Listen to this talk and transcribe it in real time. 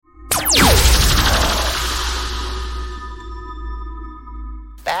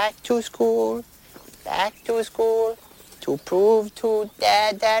to school, back to school, to prove to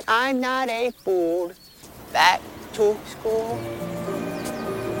Dad that I'm not a fool. Back to school.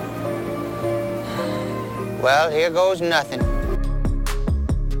 Well, here goes nothing.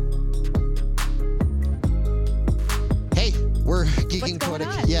 Hey, we're Geeking Poetic.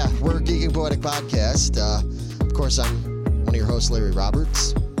 Yeah, we're Geeking Poetic Podcast. Of course, I'm one of your hosts, Larry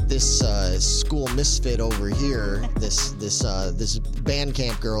Roberts. This school misfit over here, this band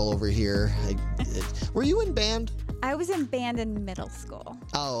camp girl over here. Were you in band? I was in band in middle school.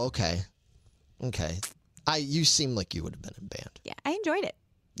 Oh, okay. You seem like you would have been in band. Yeah, I enjoyed it.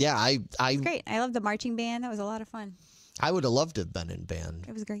 Yeah, It's great. I loved the marching band. That was a lot of fun. I would have loved to have been in band.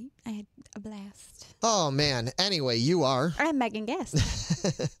 It was great. I had a blast. Oh man. Anyway, you are. I'm Megan Guest.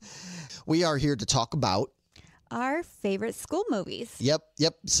 We are here to talk about Our favorite school movies. Yep.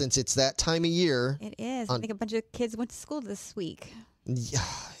 Since it's that time of year. It is. I think a bunch of kids went to school this week. Yeah,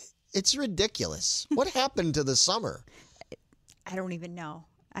 it's ridiculous. What happened to the summer? I don't even know.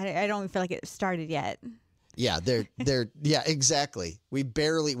 I don't even feel like it started yet. Yeah, yeah, exactly. We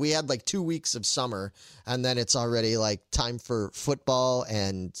had like 2 weeks of summer, and then it's already like time for football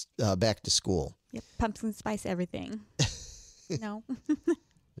and back to school. Yep, pumpkin spice everything. No.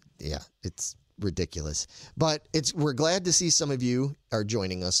 Yeah, it's ridiculous. But we're glad to see some of you are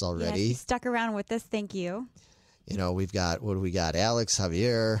joining us already. Yeah, you stuck around with us. Thank you. You know, we've got, what do we got? Alex,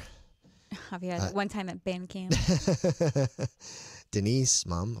 Javier. Javier, one time at band camp. Denise,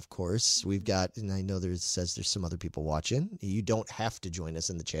 Mom, of course. We've got, and I know says there's some other people watching. You don't have to join us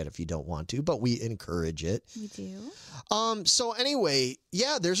in the chat if you don't want to, but we encourage it. We do. So anyway,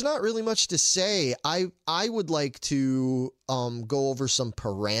 yeah, there's not really much to say. I would like to go over some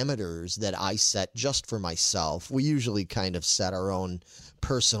parameters that I set just for myself. We usually kind of set our own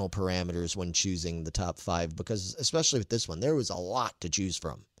personal parameters when choosing the top 5 because especially with this one, there was a lot to choose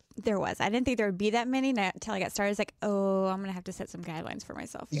from. There was. I didn't think there would be that many until I got started. I was like, oh, I'm going to have to set some guidelines for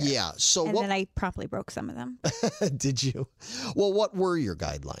myself here. Yeah. So and then I promptly broke some of them. Did you? Well, what were your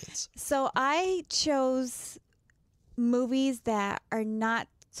guidelines? So I chose movies that are not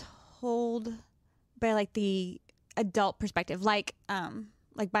told by like the adult perspective, like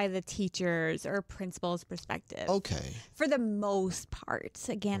by the teachers or principal's perspective. Okay. For the most part.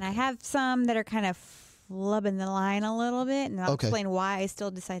 Again, I have some that are kind of flubbing the line a little bit, and I'll explain why I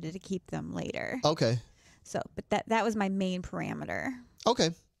still decided to keep them later. Okay. So, but that was my main parameter.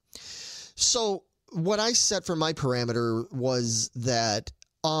 Okay. So what I set for my parameter was that,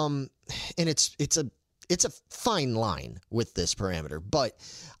 and it's a fine line with this parameter, but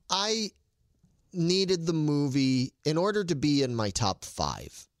I needed the movie in order to be in my top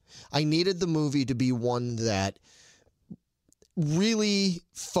 5. I needed the movie to be one that really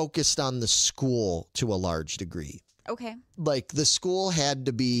focused on the school to a large degree. Okay. Like the school had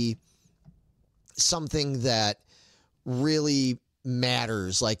to be something that really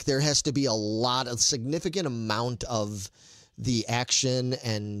matters. Like there has to be a significant amount of the action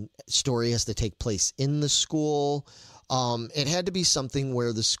and story has to take place in the school. It had to be something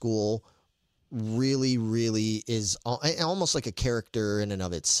where the school really is almost like a character in and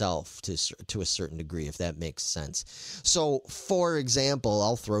of itself to a certain degree, if that makes sense. So, for example,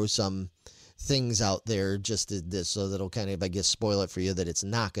 I'll throw some things out there just so that'll kind of, I guess, spoil it for you that it's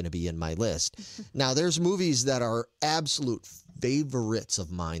not going to be in my list. Now, there's movies that are absolute favorites of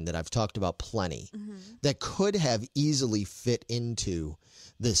mine that I've talked about plenty that could have easily fit into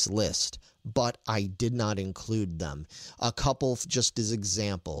this list, but I did not include them. A couple, just as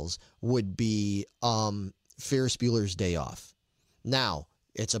examples, would be Ferris Bueller's Day Off. Now,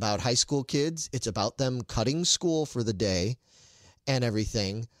 it's about high school kids. It's about them cutting school for the day and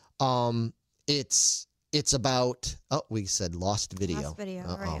everything. It's about, we said lost video. Lost video.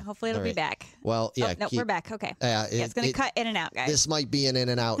 All right. Hopefully it'll be back. Well, yeah. Oh, no, we're back. Okay. It's going to cut in and out, guys. This might be an in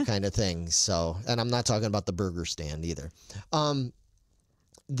and out kind of thing. So, and I'm not talking about the burger stand either.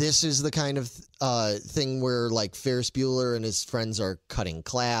 This is the kind of thing where like Ferris Bueller and his friends are cutting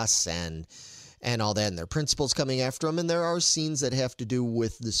class and all that, and their principal's coming after them, and there are scenes that have to do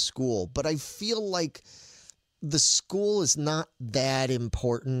with the school. But I feel like the school is not that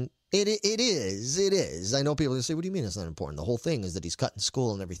important. It is. I know people are say, "What do you mean it's not important?" The whole thing is that he's cutting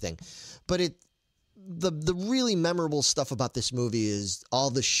school and everything. But the really memorable stuff about this movie is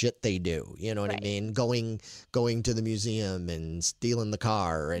all the shit they do. You know what I mean? Going to the museum and stealing the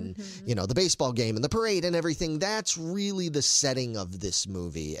car and, the baseball game and the parade and everything. That's really the setting of this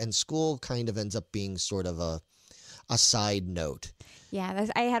movie. And school kind of ends up being sort of a side note. Yeah,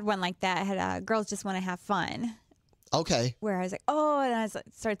 I had one like that. I had Girls Just Want to Have Fun. Okay. Where I was like, and I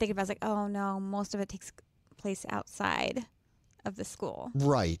started thinking about it. I was like, oh no, most of it takes place outside of the school.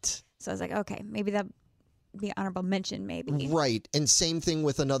 Right. So I was like, okay, maybe that be honorable mention, maybe. Right. And same thing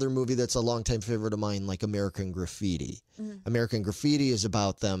with another movie that's a longtime favorite of mine, like American Graffiti. American Graffiti is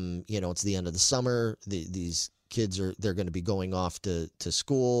about them, it's the end of the summer. These kids they're going to be going off to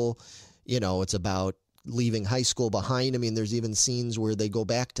school. It's about leaving high school behind. I mean, there's even scenes where they go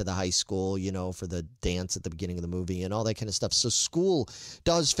back to the high school, for the dance at the beginning of the movie and all that kind of stuff. So school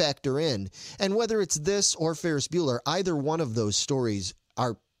does factor in. And whether it's this or Ferris Bueller, either one of those stories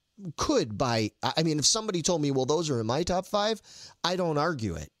if somebody told me, well, those are in my top 5, I don't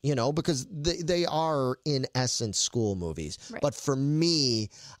argue it, because they are in essence school movies. Right. But for me,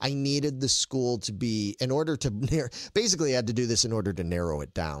 I needed the school to be, in order to basically I had to do this in order to narrow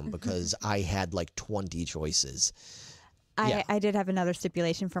it down because I had like 20 choices. I did have another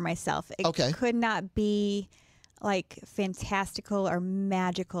stipulation for myself. It could not be like fantastical or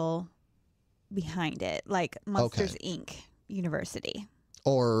magical behind it, like Monsters Inc. University.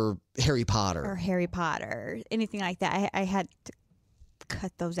 Or Harry Potter. Anything like that. I had to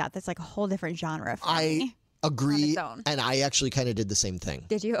cut those out. That's like a whole different genre for me. Agree, and I actually kind of did the same thing.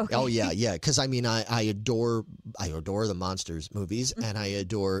 Did you? Okay. Oh yeah, because I adore the Monsters movies, and I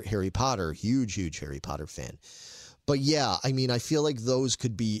adore Harry Potter. Huge Harry Potter fan. But yeah, I feel like those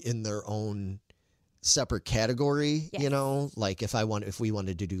could be in their own separate category. Yes. Like if we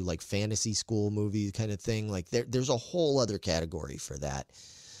wanted to do like fantasy school movie kind of thing, like there's a whole other category for that.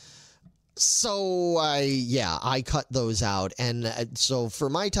 So I cut those out. And so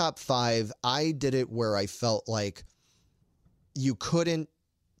for my top 5, I did it where I felt like you couldn't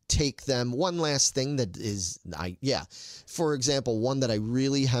take them. One last thing that is, for example, one that I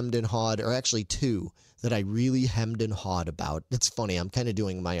really hemmed and hawed, or actually 2 that I really hemmed and hawed about. It's funny, I'm kind of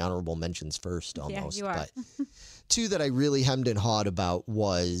doing my honorable mentions first almost. Yeah, you are. But 2 that I really hemmed and hawed about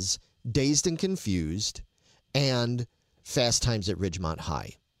was Dazed and Confused and Fast Times at Ridgemont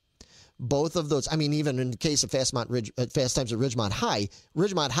High. Both of those, even in the case of Fast Times at Ridgemont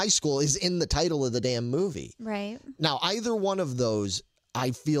High School is in the title of the damn movie. Right. Now, either one of those, I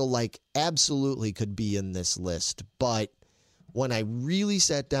feel like absolutely could be in this list. But when I really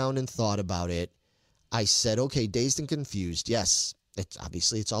sat down and thought about it, I said, okay, Dazed and Confused. Yes,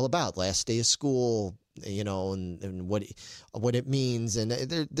 it's all about last day of school, and what it means. And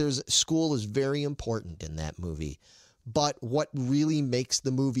there's school is very important in that movie. But what really makes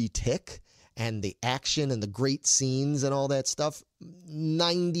the movie tick and the action and the great scenes and all that stuff,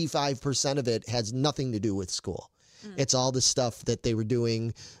 95% of it has nothing to do with school. It's all the stuff that they were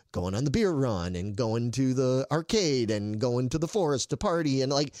doing, going on the beer run and going to the arcade and going to the forest to party.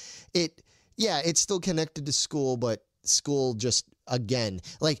 And like it's still connected to school, but school just, again,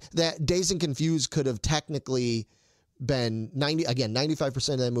 like that Dazed and Confused could have technically been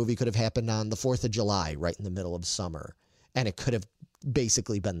 95% of that movie could have happened on the 4th of July, right in the middle of summer. And it could have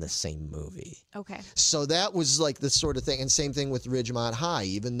basically been the same movie. Okay. So that was like the sort of thing. And same thing with Ridgemont High,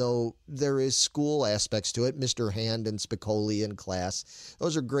 even though there is school aspects to it, Mr. Hand and Spicoli in class,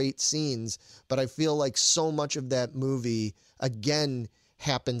 those are great scenes. But I feel like so much of that movie, again,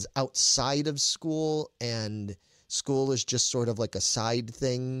 happens outside of school, and school is just sort of like a side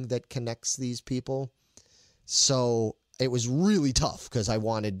thing that connects these people. So it was really tough because I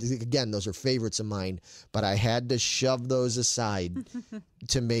wanted, again, those are favorites of mine, but I had to shove those aside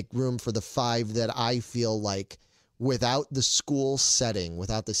to make room for the 5 that I feel like without the school setting,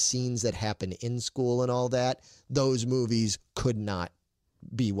 without the scenes that happen in school and all that, those movies could not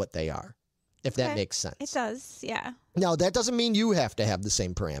be what they are, if that makes sense. It does, yeah. Now, that doesn't mean you have to have the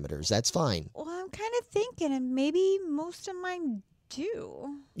same parameters. That's fine. Well, I'm kind of thinking, and maybe most of mine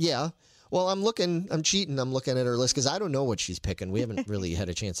do. Yeah. Well, I'm cheating. I'm looking at her list because I don't know what she's picking. We haven't really had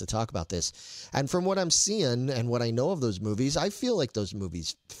a chance to talk about this. And from what I'm seeing and what I know of those movies, I feel like those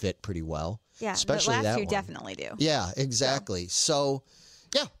movies fit pretty well. Yeah, especially the last that two one. definitely do. Yeah, exactly. So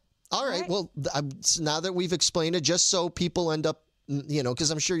yeah. All right. Well, now that we've explained it, just so people end up,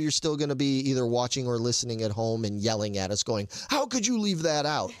 because I'm sure you're still going to be either watching or listening at home and yelling at us going, how could you leave that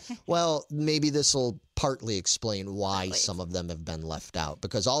out? Well, maybe this will partly explain why some of them have been left out,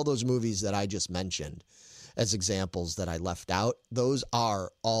 because all those movies that I just mentioned as examples that I left out, those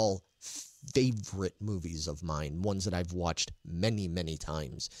are all favorite movies of mine, ones that I've watched many, many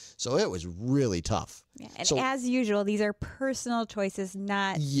times. So it was really tough. Yeah, and as usual, these are personal choices,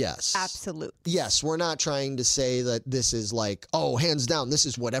 not absolute. Yes, we're not trying to say that this is like, oh, hands down, this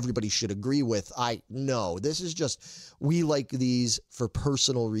is what everybody should agree with. No, this is just, we like these for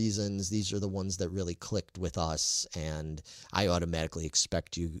personal reasons. These are the ones that really clicked with us, and I automatically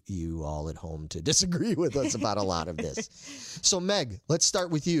expect you all at home to disagree with us about a lot of this. So Meg, let's start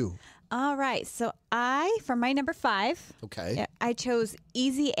with you. All right. So for my number 5, Okay. I chose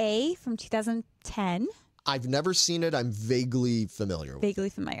Easy A from 2010. I've never seen it. I'm vaguely familiar with it. Vaguely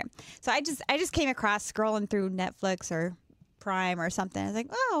familiar. So I just came across scrolling through Netflix or Prime or something. I was like,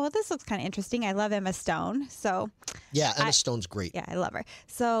 oh, well, this looks kind of interesting. I love Emma Stone. So Yeah, Emma Stone's great. yeah, I love her.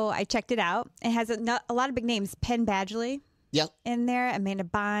 So I checked it out. It has a lot of big names. Penn Badgley Yeah. in there. Amanda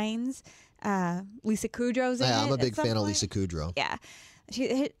Bynes. Lisa Kudrow's in it. I'm a at big some fan of point. Lisa Kudrow. Yeah.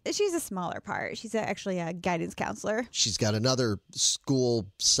 She's a smaller part. She's actually a guidance counselor. She's got another school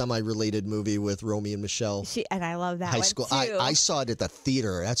semi-related movie with Romy and Michelle. And I love that High one school. too. I saw it at the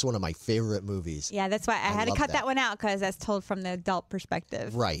theater. That's one of my favorite movies. Yeah, that's why I had to love cut that. that one out because that's told from the adult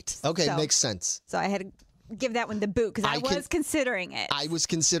perspective. Right. Okay, So- makes sense. So I had to give that one the boot because I was considering it. I was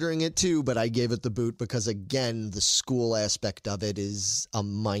considering it too, but I gave it the boot because, again, the school aspect of it is a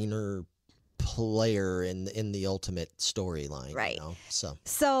minor player in the ultimate storyline. Right. You know?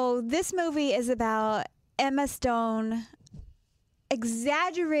 So this movie is about Emma Stone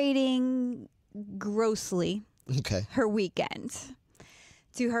exaggerating grossly Okay. her weekend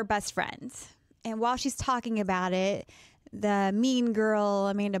to her best friend. And while she's talking about it, the mean girl,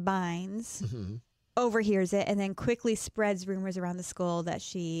 Amanda Bynes, Mm-hmm. overhears it and then quickly spreads rumors around the school that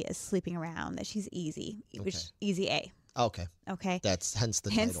she is sleeping around, that she's easy, which Okay. Easy A. Okay. Okay. That's hence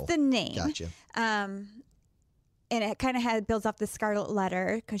the Hence title. the name. Gotcha. And it kind of builds off the Scarlet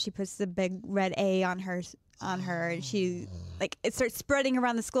Letter because she puts the big red A on her, and she like it starts spreading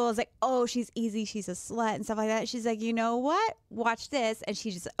around the school. It's like, oh, she's easy, she's a slut, and stuff like that. She's like, you know what? Watch this, and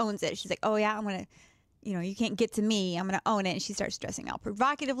she just owns it. She's like, oh yeah, I'm gonna, you can't get to me. I'm gonna own it. And she starts dressing all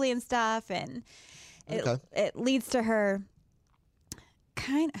provocatively and stuff, and it leads to her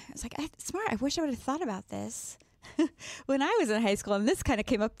kind. I was like, smart. I wish I would have thought about this when I was in high school, and this kind of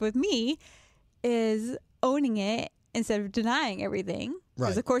came up with me. Is owning it instead of denying everything. Because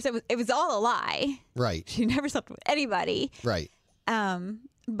Right. of course it was all a lie. Right. She never slept with anybody. Right.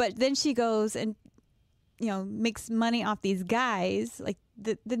 But then she goes and makes money off these guys, like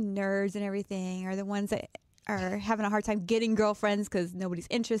the nerds and everything, or the ones that are having a hard time getting girlfriends because nobody's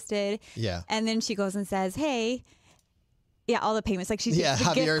interested. Yeah. And then she goes and says, "Hey, yeah, all the payments." Like she's Yeah. the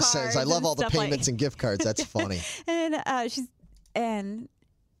gift Javier says, cards "I love and all the stuff like- payments and gift cards." That's funny. And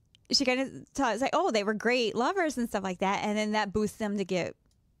she kind of tells like, oh, they were great lovers and stuff like that, and then that boosts them to get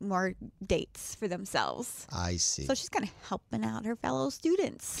more dates for themselves. I see. So she's kind of helping out her fellow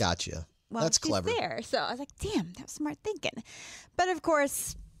students. Gotcha. While That's she's clever. there. So I was like, damn, that was smart thinking. But of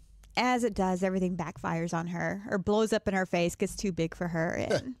course, as it does, everything backfires on her or blows up in her face, gets too big for her.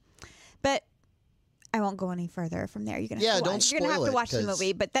 And, but I won't go any further from there. You're gonna have to don't watch. You're gonna have spoil to it, watch the 'cause-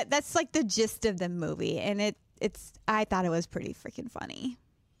 movie. But that's like the gist of the movie, and it's. I thought it was pretty freaking funny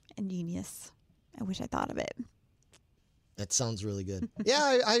and genius. I wish I thought of it. That sounds really good.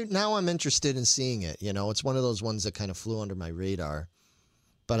 Yeah, I now I'm interested in seeing it. It's one of those ones that kind of flew under my radar.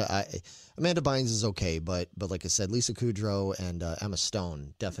 But Amanda Bynes is okay. But like I said, Lisa Kudrow and Emma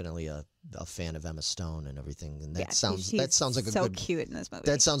Stone, definitely a fan of Emma Stone and everything. And that sounds she's like a so good. cute in this movie.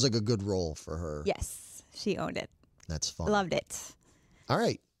 That sounds like a good role for her. Yes, she owned it. That's fun. Loved it. All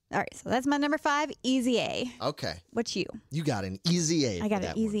right. All right, so that's my number 5, Easy A. Okay. What's you? You got an easy A. I got for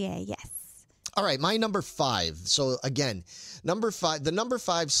an that Easy one. A. Yes. All right, my number 5. So again, number 5. The number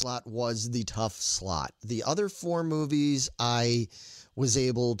 5 slot was the tough slot. The other 4 movies I was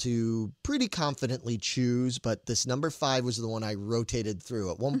able to pretty confidently choose, but this number 5 was the one I rotated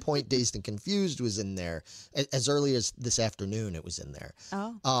through. At one point, Dazed and Confused was in there. As early as this afternoon, it was in there.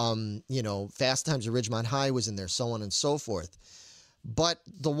 Oh. Fast Times at Ridgemont High was in there, so on and so forth. But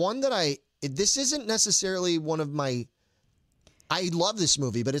the one that this isn't necessarily one of my. I love this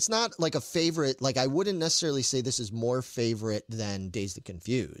movie, but it's not like a favorite. Like I wouldn't necessarily say this is more favorite than Dazed and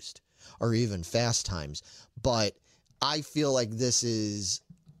Confused or even Fast Times. But I feel like this is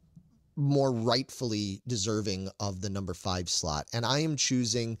more rightfully deserving of the number 5 slot. And I am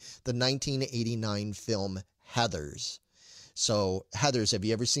choosing the 1989 film Heathers. So Heathers, have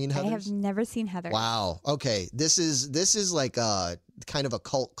you ever seen Heathers? I have never seen Heather. Wow. Okay. This is like a kind of a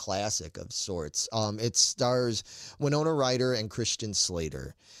cult classic of sorts. It stars Winona Ryder and Christian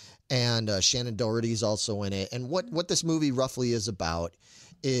Slater, and Shannon Doherty's also in it. And what this movie roughly is about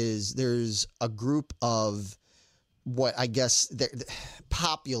is there's a group of what I guess they're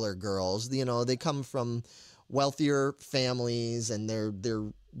popular girls. They come from wealthier families, and they're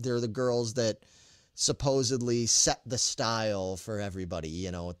the girls that supposedly set the style for everybody,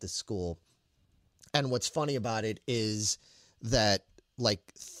 at the school. And what's funny about it is that like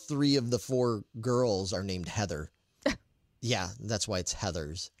 3 of the 4 girls are named Heather. Yeah, that's why it's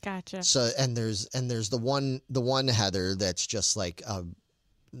Heathers. Gotcha. So and there's the one Heather that's just like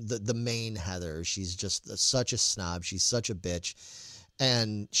the main Heather. She's just such a snob. She's such a bitch,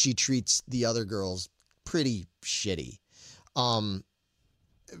 and she treats the other girls pretty shitty.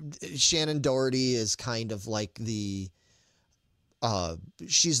 Shannon Doherty is kind of like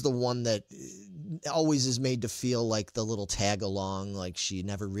she's the one that always is made to feel like the little tag along, like she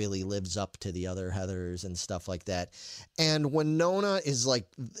never really lives up to the other Heathers and stuff like that. And Winona is like,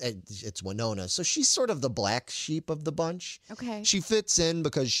 it's Winona, so she's sort of the black sheep of the bunch. Okay. She fits in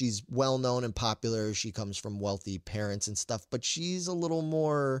because she's well known and popular. She comes from wealthy parents and stuff, but she's a little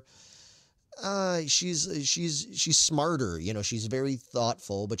more. She's smarter, you know, she's very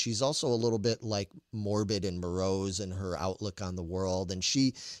thoughtful, but she's also a little bit like morbid and morose in her outlook on the world. And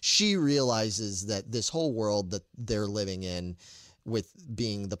she realizes that this whole world that they're living in, with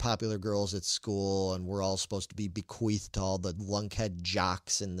being the popular girls at school, and we're all supposed to be bequeathed to all the lunkhead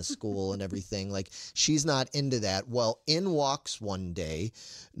jocks in the school and everything, like she's not into that. Well, in walks one day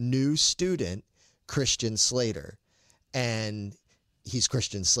new student Christian Slater, and he's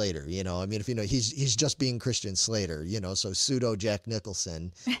Christian Slater, you know. I mean, if you know, he's just being Christian Slater, you know. So pseudo Jack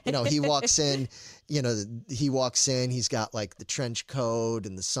Nicholson, you know. He walks in, you know. He's got like the trench coat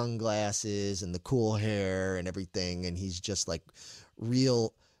and the sunglasses and the cool hair and everything, and he's just like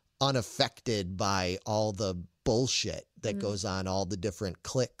real unaffected by all the bullshit that goes on, all the different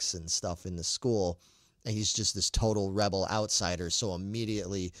cliques and stuff in the school. And he's just this total rebel outsider. So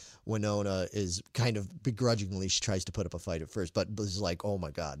immediately Winona is kind of begrudgingly, she tries to put up a fight at first, but is like, oh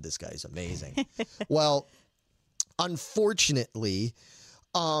my God, this guy's amazing. Well, unfortunately,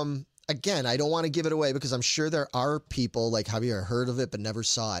 again, I don't want to give it away because I'm sure there are people like Javier heard of it but never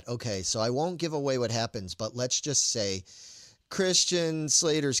saw it. Okay, so I won't give away what happens, but let's just say Christian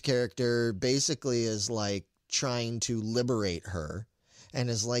Slater's character basically is like trying to liberate her. And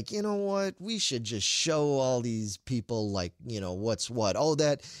is like, you know what? We should just show all these people, like, you know, what's what. Oh,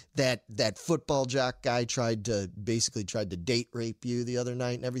 that football jock guy tried to date rape you the other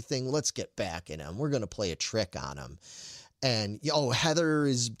night and everything. Let's get back at him. We're going to play a trick on him. And, oh, Heather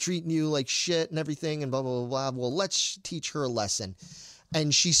is treating you like shit and everything and blah, blah, blah, blah. Well, let's teach her a lesson.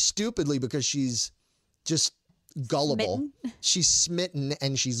 And she stupidly, because she's just gullible. She's smitten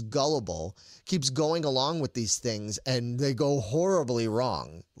and she's gullible, keeps going along with these things, and they go horribly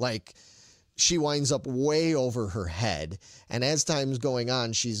wrong. Like, she winds up way over her head, and as time's going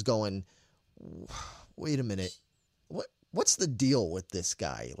on, she's going, wait a minute, what's the deal with this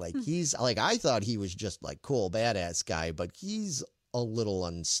guy? Like, he's like, I thought he was just like cool badass guy, but he's a little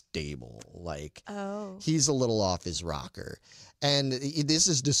unstable. Like, he's a little off his rocker. And this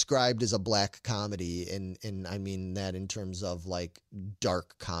is described as a black comedy, and I mean that in terms of like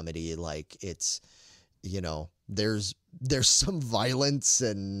dark comedy. Like, it's, you know, there's some violence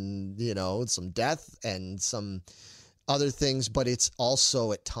and, you know, some death and some other things, but it's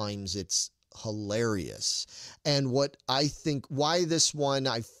also at times it's hilarious. And what I think why this one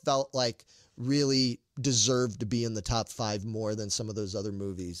I felt like really deserved to be in the top 5 more than some of those other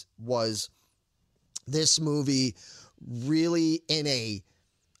movies was this movie really in a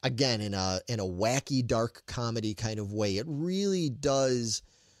wacky dark comedy kind of way. It really does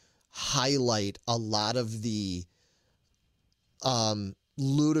highlight a lot of the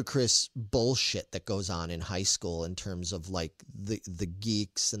ludicrous bullshit that goes on in high school in terms of like the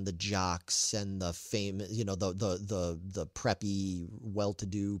geeks and the jocks and the famous, you know, the preppy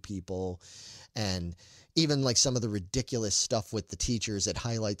well-to-do people, and even like some of the ridiculous stuff with the teachers. It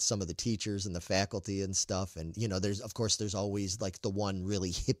highlights some of the teachers and the faculty and stuff. And, you know, there's always like the one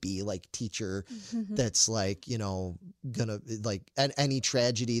really hippie like teacher that's like, you know, gonna like any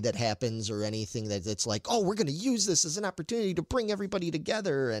tragedy that happens or anything that's like, oh, we're going to use this as an opportunity to bring everybody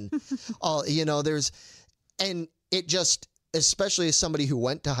together. And all, you know, and it just, especially as somebody who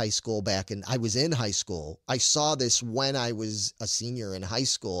went to high school back, and I was in high school, I saw this when I was a senior in high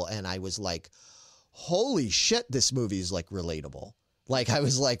school, and I was like, holy shit, this movie is like relatable. Like, I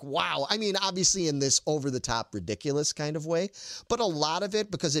was like, wow. I mean, obviously in this over the top ridiculous kind of way, but a lot of it,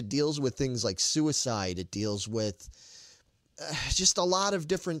 because it deals with things like suicide, it deals with just a lot of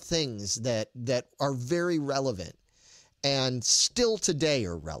different things that are very relevant and still today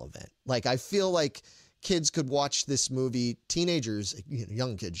are relevant. Like, I feel like kids could watch this movie, teenagers, you know,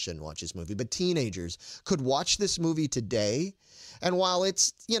 young kids shouldn't watch this movie, but teenagers could watch this movie today. And while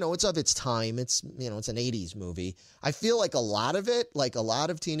it's, you know, it's of its time, it's, you know, it's an 80s movie, I feel like a lot of it, like a lot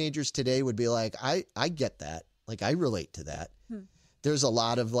of teenagers today would be like, I get that. Like, I relate to that. There's a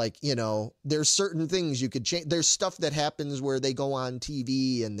lot of like, you know, there's certain things you could change. There's stuff that happens where they go on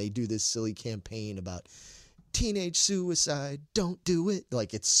TV and they do this silly campaign about teenage suicide, don't do it.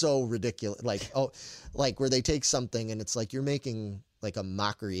 Like, it's so ridiculous. Like, oh, like where they take something and it's like, you're making like a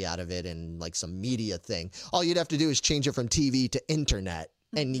mockery out of it and like some media thing. All you'd have to do is change it from TV to internet,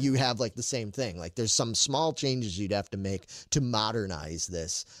 and you have like the same thing. Like there's some small changes you'd have to make to modernize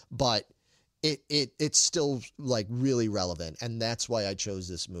this, but it's still like really relevant, and that's why I chose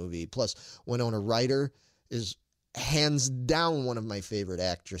this movie. Plus, Winona Ryder is hands down one of my favorite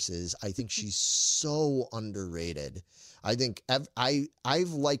actresses. I think she's so underrated. I think I've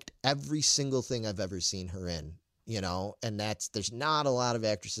liked every single thing I've ever seen her in, you know, and there's not a lot of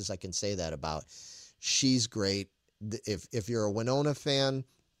actresses I can say that about. She's great. If you're a Winona fan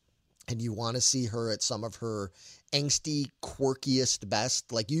and you want to see her at some of her angsty, quirkiest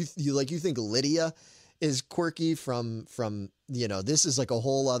best, like you think Lydia is quirky from, you know, this is like a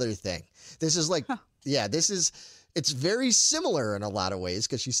whole other thing. This is like, it's very similar in a lot of ways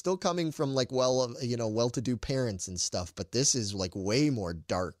because she's still coming from like, well-to-do parents and stuff, but this is like way more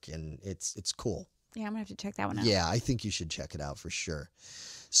dark and it's cool. Yeah, I'm gonna have to check that one out. Yeah, I think you should check it out for sure.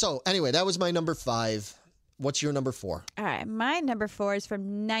 So anyway, that was my number 5. What's your number 4? All right, my number 4 is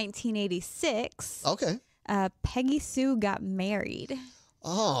from 1986. Okay. Peggy Sue Got Married.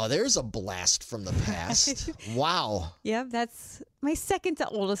 Oh, there's a blast from the past. Wow. Yep, that's my second to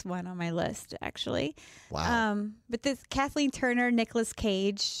oldest one on my list, actually. Wow. But this Kathleen Turner, Nicolas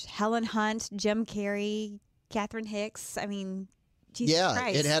Cage, Helen Hunt, Jim Carrey, Catherine Hicks. I mean, Jesus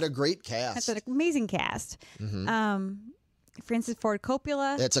Christ. It had a great cast. That's an amazing cast. Mm-hmm. Francis Ford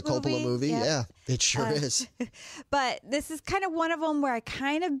Coppola. It's a Coppola movie. Yep. Yeah, it sure is. But this is kind of one of them where I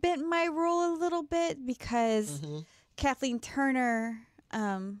kind of bent my rule a little bit because Kathleen Turner,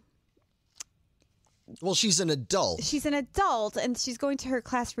 well, she's an adult. she's an adult and she's going to her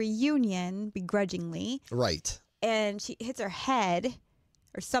class reunion begrudgingly, Right. and she hits her head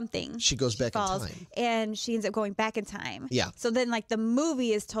or something. She goes back in falls, time. and she ends up going back in time. Yeah. So then, like, the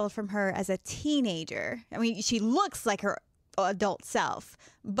movie is told from her as a teenager. I mean, she looks like her adult self,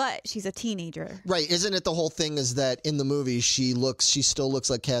 but she's a teenager. Right. Isn't it the whole thing is that in the movie she still looks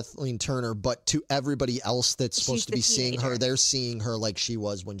like Kathleen Turner, but to everybody else that's supposed She's to be the seeing her, teenager. They're seeing her like she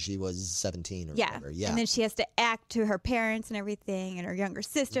was when she was 17 or Yeah. whatever. Yeah. And then she has to act to her parents and everything, and her younger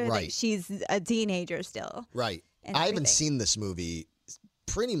sister. Like, Right. she's a teenager still. Right. and I haven't everything. seen this movie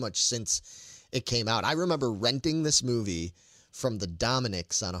pretty much since it came out. I remember renting this movie from the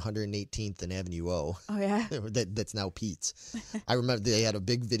Dominics on 118th and Avenue O. Oh, yeah. That's now Pete's. I remember they had a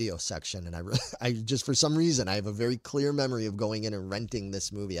big video section, and I just, for some reason, I have a very clear memory of going in and renting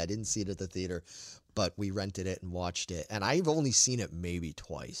this movie. I didn't see it at the theater, but we rented it and watched it, and I've only seen it maybe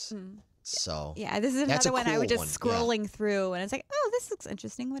twice. So Yeah, this is That's a another one I was cool just one, yeah. scrolling through, and it's like, oh, this looks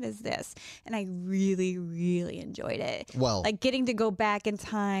interesting. What is this? And I really, really enjoyed it. Well- like getting to go back in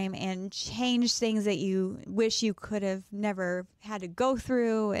time and change things that you wish you could have never had to go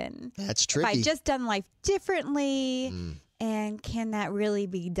through, and that's if tricky. I just done life differently, and can that really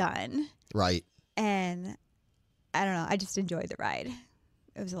be done? Right. And I don't know. I just enjoyed the ride.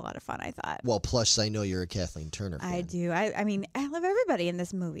 It was a lot of fun, I thought. Well, plus I know you're a Kathleen Turner fan. I do. I mean, I love everybody in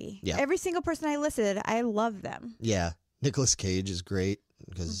this movie. Yeah. Every single person I listed, I love them. Yeah. Nicolas Cage is great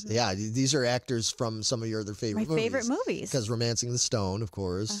because, these are actors from some of your other favorite My favorite movies. Because Romancing the Stone, of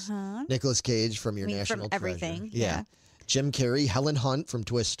course. Nicolas Cage from your I mean, National from Treasure. everything, Yeah. yeah. Jim Carrey, Helen Hunt from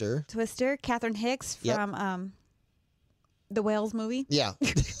Twister. Twister, Catherine Hicks Yep. from the Whales movie. Yeah.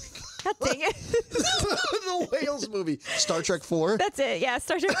 God dang it. The Whales movie. Star Trek 4. That's it. Yeah,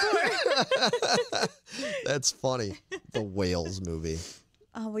 Star Trek 4. That's funny. The Whales movie.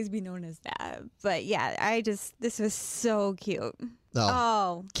 Always be known as that. But yeah, this was so cute.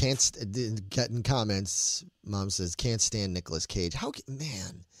 Oh. Getting comments. Mom says, can't stand Nicolas Cage.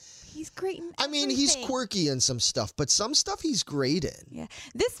 Man. He's great in I mean, he's everything. quirky in some stuff, but some stuff he's great in. Yeah.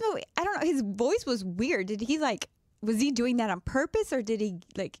 This movie, I don't know, his voice was weird. Was he doing that on purpose, or did he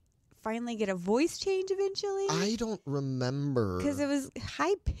finally get a voice change eventually? I don't remember. Because it was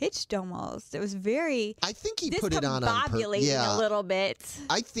high pitched almost. It was very I think he put it on purpose. discombobulating Yeah, a little bit.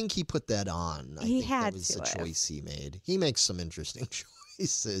 I think he put that on. I He think had that was to the have. choice he made. He makes some interesting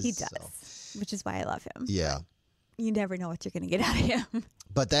choices. He does, so, which is why I love him. yeah. You never know what you're going to get out of him.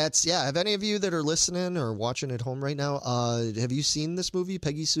 But have any of you that are listening or watching at home right now, have you seen this movie,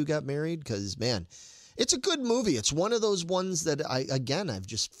 Peggy Sue Got Married? Because, man, it's a good movie. It's one of those ones that I've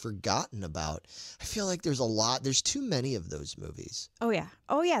just forgotten about. I feel like there's too many of those movies. Oh yeah.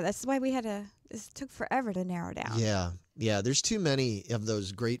 That's why it took forever to narrow down. Yeah, there's too many of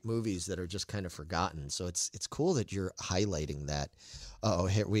those great movies that are just kind of forgotten. So it's cool that you're highlighting that.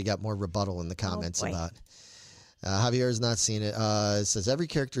 Here we got more rebuttal in the comments boy. about Javier has not seen it. It says every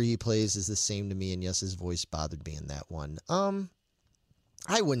character he plays is the same to me, and yes, his voice bothered me in that one.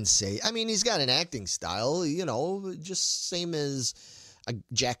 I wouldn't say. I mean, he's got an acting style, just same as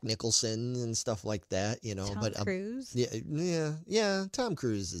Jack Nicholson and stuff like that, Tom Cruise. Yeah. Tom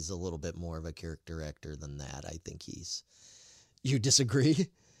Cruise is a little bit more of a character actor than that. I think You disagree?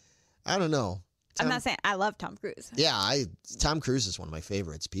 I don't know. I'm not saying I love Tom Cruise. Yeah, Tom Cruise is one of my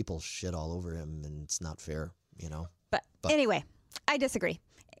favorites. People shit all over him, and it's not fair, But anyway, I disagree.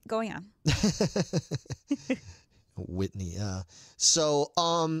 Going on. Whitney. So,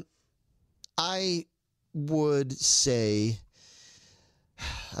 I would say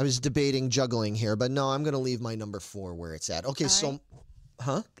I was debating juggling here, but no, I'm going to leave my number 4 where it's at. Okay, All right.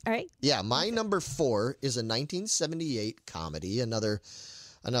 Huh? All right. Yeah, my number 4 is a 1978 comedy, another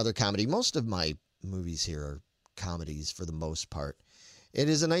comedy. Most of my movies here are comedies for the most part. It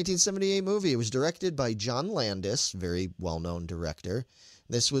is a 1978 movie. It was directed by John Landis, very well-known director.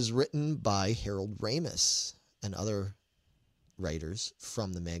 This was written by Harold Ramis and other writers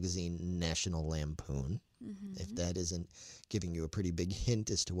from the magazine National Lampoon. If that isn't giving you a pretty big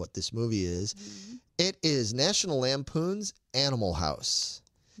hint as to what this movie is. It is National Lampoon's Animal House.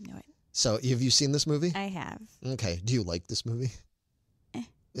 Know it. So, have you seen this movie? I have. Okay. Do you like this movie?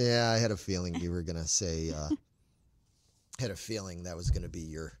 Yeah, I had a feeling you were going to say, had a feeling that was going to be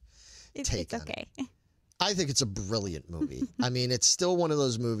your take It's on okay. it. I think it's a brilliant movie. I mean, it's still one of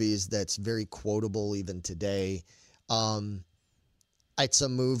those movies that's very quotable even today. It's a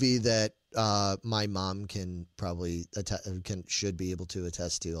movie that my mom can probably should be able to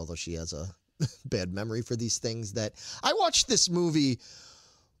attest to, although she has a bad memory for these things. That I watched this movie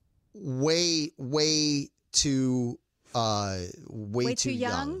way too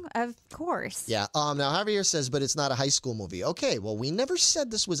young. Of course. Yeah. Now Javier says, but it's not a high school movie. Okay. Well, we never said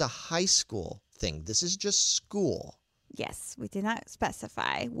this was a high school thing. This is just school. Yes, we did not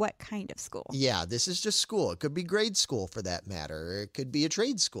specify what kind of school. Yeah, this is just school. It could be grade school for that matter. Or it could be a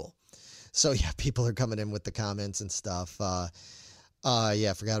trade school. So yeah, people are coming in with the comments and stuff.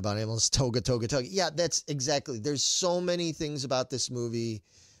 Yeah, forgot about animals. Toga. Yeah, that's exactly. There's so many things about this movie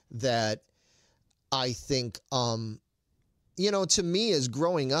that I think, to me as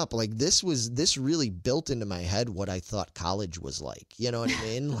growing up, like this really built into my head what I thought college was like. You know what I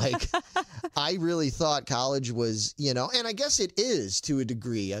mean? Like I really thought college was, and I guess it is to a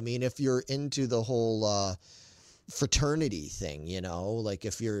degree. I mean, if you're into the whole fraternity thing, like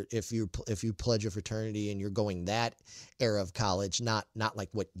if you pledge a fraternity and you're going that era of college, not like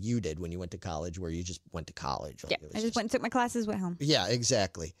what you did when you went to college, where you just went to college. Yeah, Like, I just went and took my classes, went home. Yeah,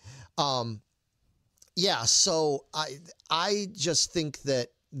 exactly. Yeah, so I just think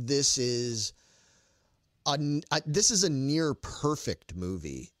that this is a near perfect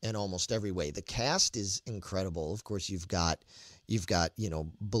movie in almost every way. The cast is incredible. Of course, you've got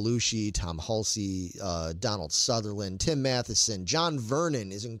Belushi, Tom Halsey, Donald Sutherland, Tim Matheson, John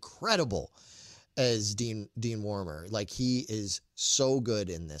Vernon is incredible as Dean Wormer. Like he is so good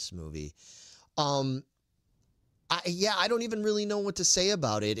in this movie. I don't even really know what to say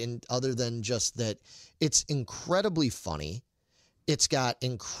about it, and other than just that it's incredibly funny. It's got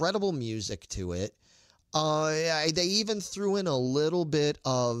incredible music to it. They even threw in a little bit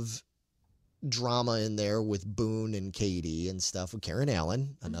of drama in there with Boone and Katie and stuff with Karen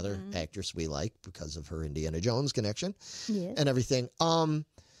Allen, another actress we like because of her Indiana Jones connection and everything.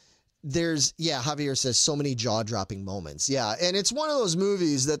 Javier says so many jaw-dropping moments. Yeah, and it's one of those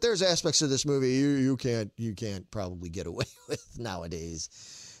movies that there's aspects of this movie you can't probably get away with nowadays.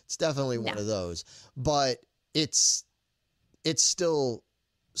 It's definitely one of those, but it's still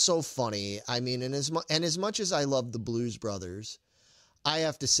so funny. I mean, and as much as I love the Blues Brothers, I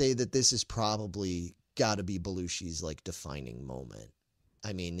have to say that this is probably got to be Belushi's like defining moment.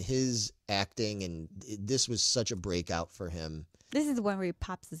 I mean, his acting, and this was such a breakout for him. This is the one where he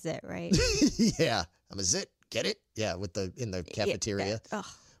pops the zit, right? Yeah, I'm a zit. Get it? Yeah, in the cafeteria Yeah,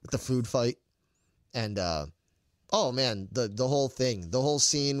 with the food fight, and oh man, the whole thing, the whole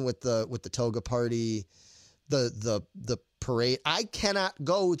scene with the toga party, the parade. I cannot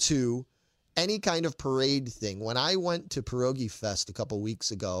go to any kind of parade thing. When I went to Pierogi Fest a couple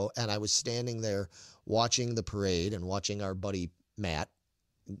weeks ago, and I was standing there watching the parade and watching our buddy Matt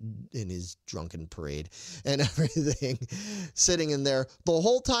in his drunken parade and everything, sitting in there the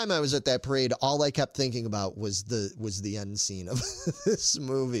whole time I was at that parade, all I kept thinking about was the end scene of this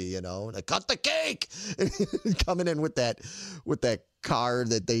movie, and I cut the cake coming in with that car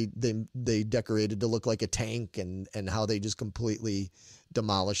that they decorated to look like a tank, and how they just completely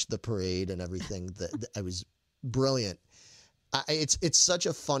demolished the parade and everything. That I was brilliant. It's such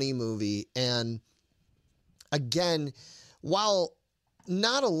a funny movie, and again, while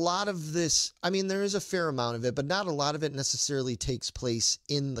not a lot of this. I mean, there is a fair amount of it, but not a lot of it necessarily takes place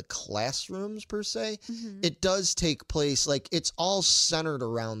in the classrooms per se. It does take place, like, it's all centered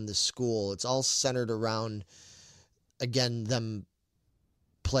around the school. It's all centered around, again, them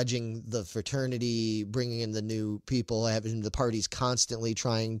pledging the fraternity, bringing in the new people, having the parties constantly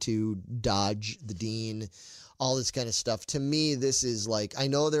trying to dodge the dean, all this kind of stuff. To me, this is like, I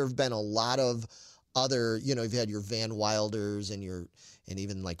know there have been a lot of other, you know, you've had your Van Wilders and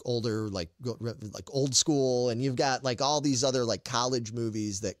even like older, like Old School, and you've got like all these other like college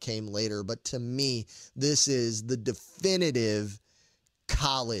movies that came later. But to me, this is the definitive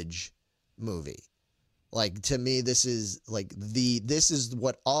college movie. Like, to me, this is like this is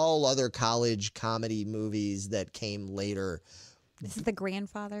what all other college comedy movies that came later. This is the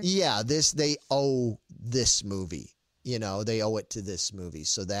grandfather. Yeah, they owe this movie. You know, they owe it to this movie.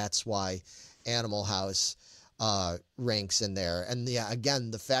 So that's why Animal House ranks in there. And yeah,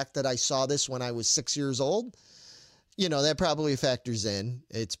 again, the fact that I saw this when I was 6 years old, you know, that probably factors in.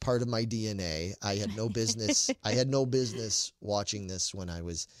 It's part of my DNA. I had no business. I had no business watching this when I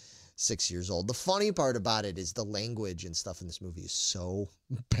was 6 years old. The funny part about it is the language and stuff in this movie is so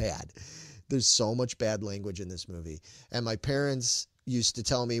bad. There's so much bad language in this movie. And my parents used to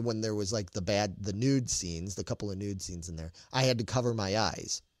tell me when there was like the nude scenes, the couple of nude scenes in there, I had to cover my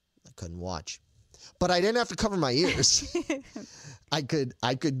eyes. I couldn't watch. But I didn't have to cover my ears. I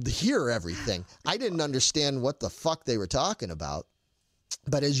could hear everything. I didn't understand what the fuck they were talking about.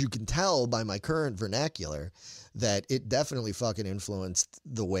 But as you can tell by my current vernacular, that it definitely fucking influenced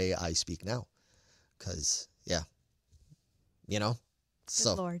the way I speak now. Because, yeah, you know?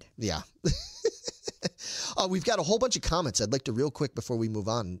 Good Lord. Yeah. We've got a whole bunch of comments. I'd like to, real quick before we move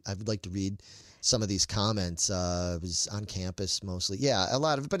on, I would like to read some of these comments. It was on campus mostly. Yeah, a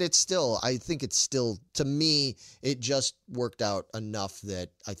lot of, but it's still, I think it's still, to me, it just worked out enough that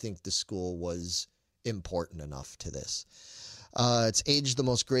I think the school was important enough to this. It's aged the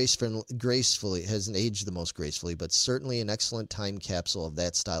most gracefully, hasn't aged the most gracefully, but certainly an excellent time capsule of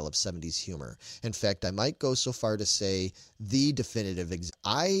that style of 70s humor. In fact, I might go so far to say the definitive.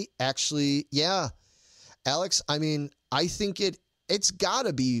 I actually, yeah, Alex, I mean, I think it's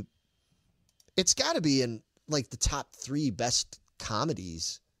gotta be in like the top 3 best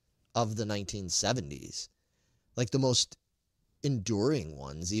comedies of the 1970s, like the most enduring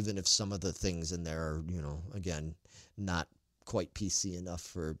ones, even if some of the things in there are, you know, again, not quite PC enough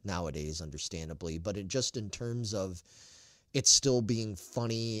for nowadays, understandably, but just in terms of it still being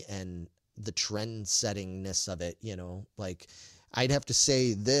funny and the trend settingness of it, you know, like I'd have to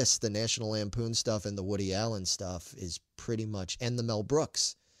say the National Lampoon stuff and the Woody Allen stuff is pretty much, and the Mel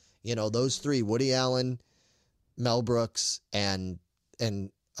Brooks, you know, those 3, Woody Allen, Mel Brooks, and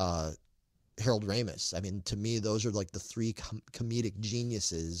Harold Ramis. I mean, to me, those are like the 3 comedic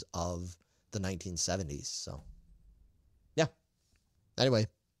geniuses of the 1970s. So, yeah. Anyway.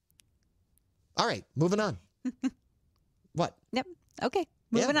 All right, moving on. What? Yep. Okay.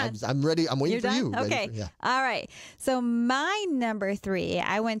 Moving on. I'm ready. I'm waiting You're for done? you. Okay. Yeah. All right. So my number 3,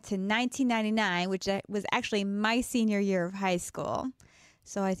 I went to 1999, which was actually my senior year of high school.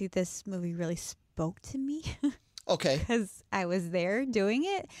 So I think this movie really spoke to me. Okay. Because I was there doing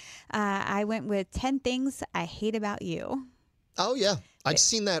it. I went with 10 Things I Hate About You. Oh, yeah. I've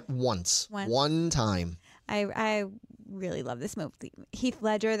seen that once. One time. I really love this movie. Heath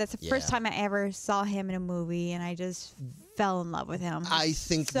Ledger, that's the first time I ever saw him in a movie, and I just fell in love with him. I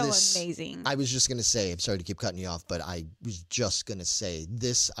think so amazing. I was just going to say, I'm sorry to keep cutting you off, but I was just going to say,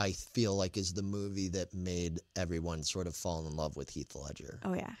 this I feel like is the movie that made everyone sort of fall in love with Heath Ledger.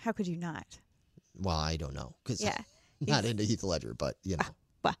 Oh, yeah. How could you not? Well, I don't know, because I'm not into Heath Ledger, but, you know.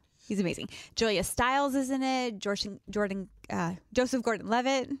 Well, he's amazing. Julia Stiles is in it. Joseph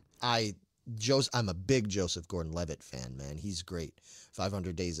Gordon-Levitt. I'm a big Joseph Gordon-Levitt fan, man. He's great.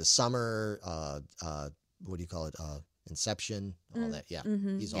 500 Days of Summer, what do you call it? Inception, all that. Yeah,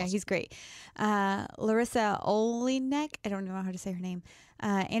 he's awesome. Yeah, he's great. Larissa Olinek, I don't know how to say her name.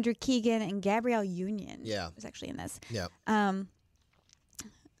 Andrew Keegan and Gabrielle Union was actually in this. Yeah.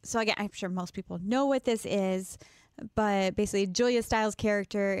 So again, I'm sure most people know what this is, but basically Julia Stiles'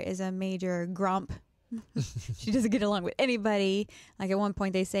 character is a major grump. She doesn't get along with anybody. Like at one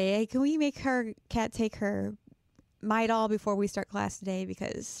point they say, hey, can we make her cat take her Midol before we start class today,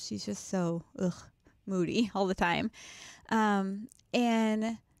 because she's just so moody all the time.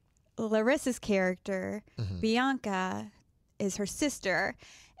 And Larissa's character, Bianca, is her sister,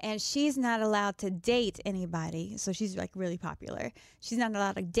 and she's not allowed to date anybody. So she's like really popular. She's not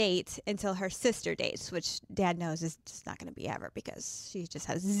allowed to date until her sister dates, which Dad knows is just not going to be ever, because she just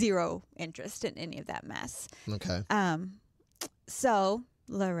has zero interest in any of that mess. Okay. So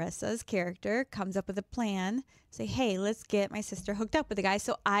Larissa's character comes up with a plan. Say, hey, let's get my sister hooked up with a guy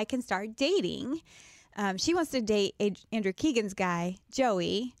so I can start dating. She wants to date Andrew Keegan's guy,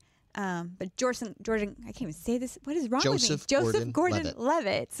 Joey. But Jordan, I can't even say this. What is wrong with me? Joseph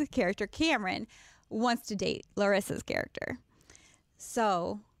Gordon-Levitt's character, Cameron, wants to date Larissa's character.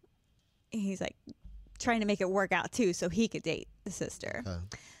 So he's like trying to make it work out too so he could date the sister.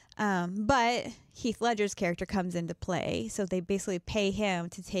 But Heath Ledger's character comes into play. So they basically pay him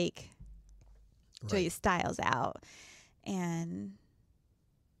to take Julia Stiles out. And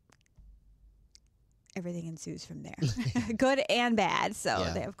everything ensues from there. Good and bad.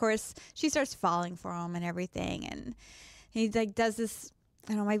 So, of course, she starts falling for him and everything. And he like does this,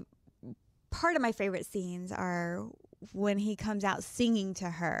 I don't know, part of my favorite scenes are when he comes out singing to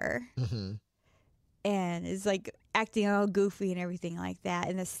her. Mm-hmm. And is like acting all goofy and everything like that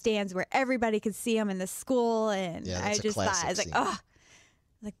in the stands where everybody could see him in the school. And I just thought, I was like, oh,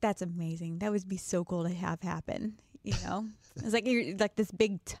 like that's amazing. That would be so cool to have happen. You know, it's like you're like this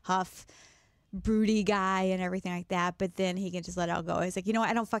big tough, broody guy and everything like that. But then he can just let it all go. He's like, you know what?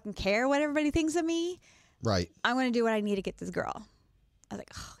 I don't fucking care what everybody thinks of me. Right. I'm going to do what I need to get this girl. I was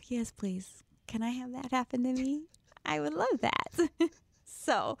like, oh yes, please. Can I have that happen to me? I would love that.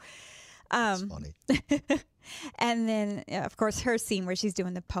 So. That's funny. And then, of course, her scene where she's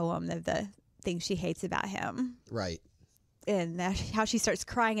doing the poem of the things she hates about him. Right. And how she starts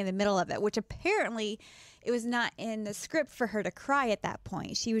crying in the middle of it, which apparently it was not in the script for her to cry at that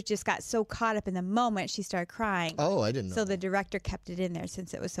point. She was just got so caught up in the moment she started crying. Oh, I didn't know. So the director kept it in there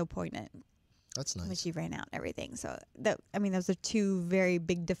since it was so poignant. That's nice. When she ran out and everything. So, those are two very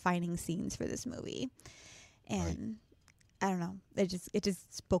big defining scenes for this movie. And... I don't know. It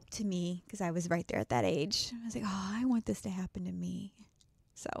just spoke to me because I was right there at that age. I was like, oh, I want this to happen to me.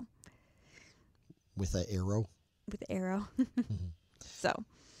 So. With an arrow? With the arrow. Mm-hmm. So.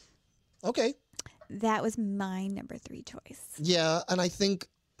 Okay. That was my number 3 choice. Yeah. And I think,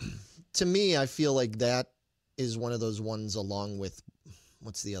 to me, I feel like that is one of those ones along with,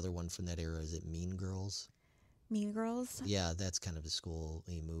 what's the other one from that era? Is it Mean Girls? Mean Girls? Yeah, that's kind of a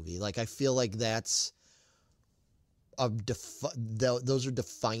school-y movie. Like, I feel like that's... those are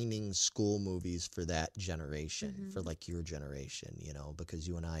defining school movies for that generation, mm-hmm. for like your generation, you know, because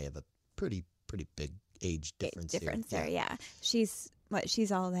you and I have a pretty big age difference there. Yeah. She's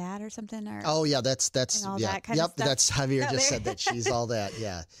all that or something, or oh yeah, that's all yeah. That kind of stuff. That's Javier just said that she's all that.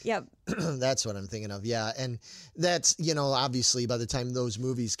 Yeah. Yep. That's what I'm thinking of. Yeah, and that's, you know, obviously by the time those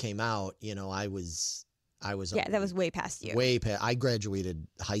movies came out, you know, I was yeah, that was way past you. I graduated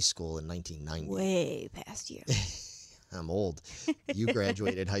high school in 1990. Way past you. I'm old. You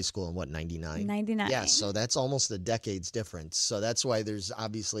graduated high school in what, 99? 99. Yeah, so that's almost a decade's difference. So that's why there's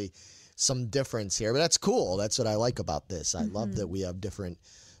obviously some difference here. But that's cool. That's what I like about this. I love that we have different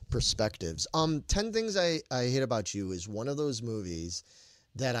perspectives. 10 Things I Hate About You is one of those movies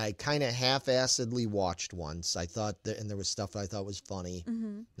that I kind of half-assedly watched once. I thought that, and there was stuff I thought was funny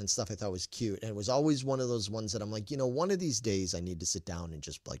and stuff I thought was cute. And it was always one of those ones that I'm like, you know, one of these days I need to sit down and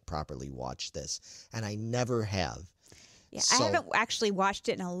just like properly watch this. And I never have. Yeah, so, I haven't actually watched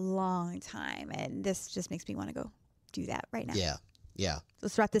it in a long time, and this just makes me want to go do that right now. Yeah.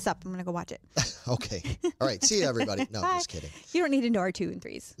 Let's wrap this up. I'm going to go watch it. Okay. All right. See you, everybody. No, just kidding. You don't need to know our 2 and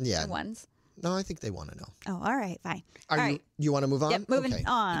 3s. Yeah. And 1s. No, I think they want to know. Oh, all right. Fine. You want to move on? Yep, moving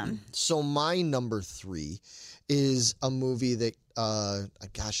on. So my number 3 is a movie that,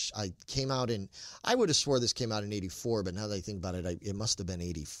 I came out in, I would have swore this came out in 84, but now that I think about it, it must have been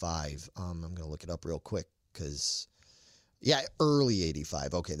 85. I'm going to look it up real quick because... Yeah, early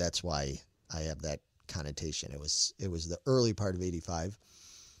 85. Okay, that's why I have that connotation. It was the early part of 85.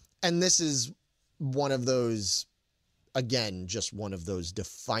 And this is one of those, again, just one of those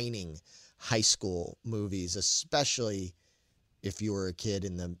defining high school movies, especially if you were a kid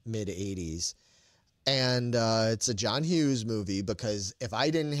in the mid 80s. And it's a John Hughes movie, because if I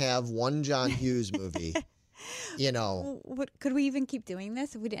didn't have one John Hughes movie... You know, could we even keep doing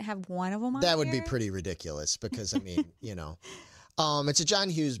this if we didn't have one of them on That would be pretty ridiculous, because I mean, you know, it's a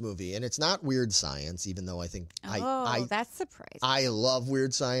John Hughes movie, and it's not Weird Science, even though I think that's surprising. I love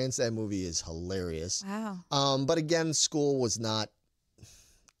Weird Science. That movie is hilarious. Wow. But again, school was not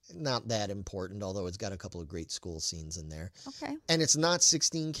that important, although it's got a couple of great school scenes in there. Okay. And it's not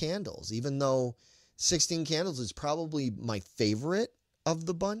 16 Candles, even though 16 Candles is probably my favorite of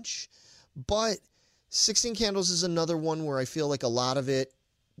the bunch, but 16 Candles is another one where I feel like a lot of it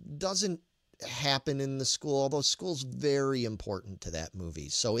doesn't happen in the school, although school's very important to that movie.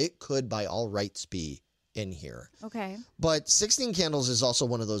 So it could, by all rights, be in here. Okay. But 16 Candles is also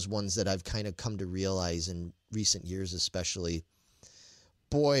one of those ones that I've kind of come to realize in recent years, especially,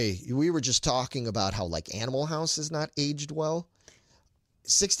 boy, we were just talking about how like Animal House is not aged well.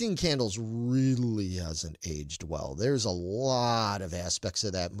 16 Candles really hasn't aged well. There's a lot of aspects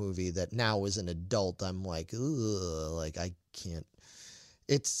of that movie that now as an adult, I'm like, ugh, like I can't.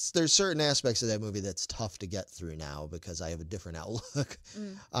 There's certain aspects of that movie that's tough to get through now because I have a different outlook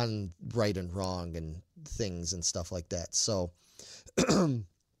on right and wrong and things and stuff like that. So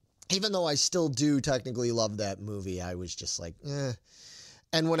even though I still do technically love that movie, I was just like, eh.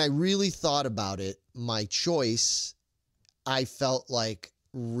 And when I really thought about it, my choice, I felt like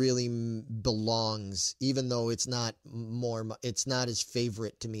really belongs, even though it's not as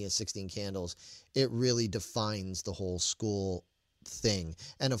favorite to me as 16 Candles. It really defines the whole school thing.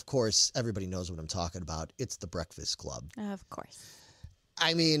 And of course, everybody knows what I'm talking about. It's The Breakfast Club. Of course.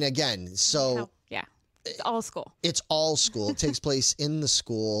 I mean, again, so yeah, it's all school. It's all school. It takes place in the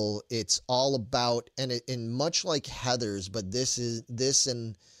school. It's all about, and much like Heather's, but this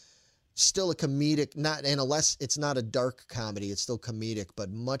and still a comedic, it's not a dark comedy. It's still comedic,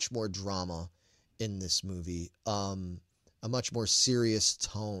 but much more drama in this movie. A much more serious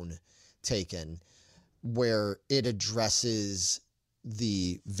tone taken, where it addresses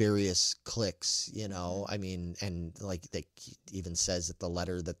the various cliques, you know. I mean, and like they even says that the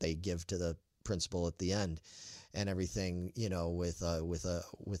letter that they give to the principal at the end and everything, you know, with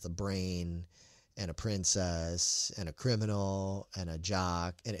a brain and a princess and a criminal and a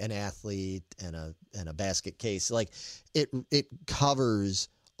jock and an athlete and a basket case. Like it covers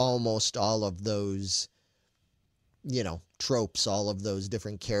almost all of those, you know, tropes, all of those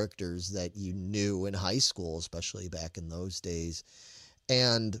different characters that you knew in high school, especially back in those days.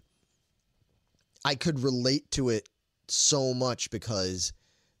 And I could relate to it so much because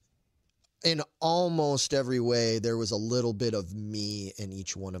in almost every way, there was a little bit of me in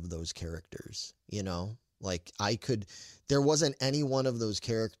each one of those characters, you know? Like there wasn't any one of those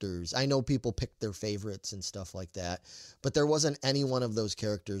characters. I know people picked their favorites and stuff like that, but there wasn't any one of those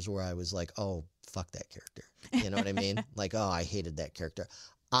characters where I was like, oh, fuck that character. You know what I mean? Like, oh, I hated that character.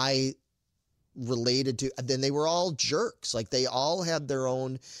 I related to, then they were all jerks. Like they all had their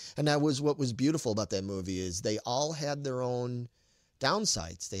own, and that was what was beautiful about that movie is they all had their own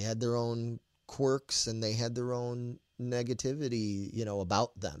downsides. They had their own quirks and they had their own negativity, you know,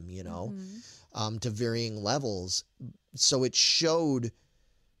 about them, you know, to varying levels. So it showed,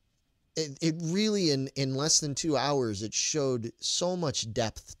 it really in less than 2 hours, it showed so much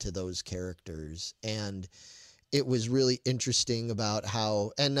depth to those characters. And it was really interesting about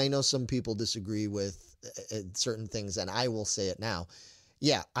how, and I know some people disagree with certain things, and I will say it now.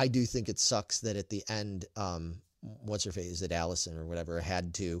 Yeah, I do think it sucks that at the end, what's her face, is it Allison or whatever,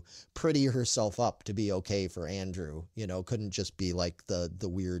 had to pretty herself up to be okay for Andrew, you know, couldn't just be like the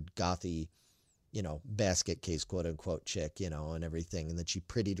weird gothy, you know, basket case, quote unquote, chick, you know, and everything. And that she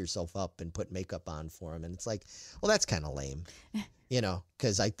prettied herself up and put makeup on for him. And it's like, well, that's kind of lame, you know,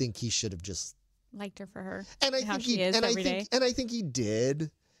 because I think he should have just liked her for her. And I how think she he is and every I think day. and I think he did.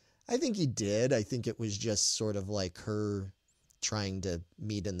 I think he did. I think it was just sort of like her trying to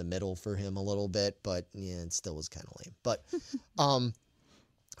meet in the middle for him a little bit, but yeah, it still was kind of lame. But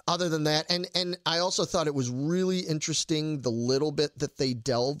other than that, and I also thought it was really interesting the little bit that they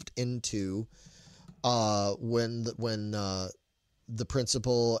delved into when the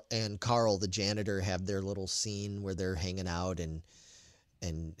principal and Carl, the janitor, have their little scene where they're hanging out and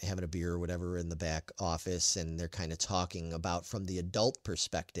having a beer or whatever in the back office, and they're kind of talking about from the adult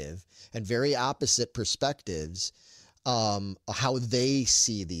perspective and very opposite perspectives, how they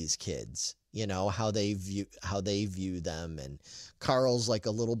see these kids, you know, how they view them. And Carl's like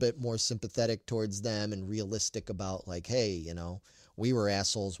a little bit more sympathetic towards them and realistic about like, hey, you know, we were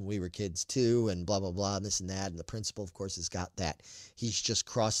assholes when we were kids too, and blah, blah, blah, and this and that. And the principal, of course, has got that. He's just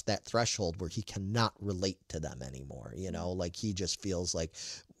crossed that threshold where he cannot relate to them anymore. You know, like he just feels like,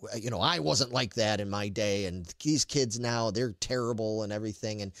 you know, I wasn't like that in my day, and these kids now, they're terrible and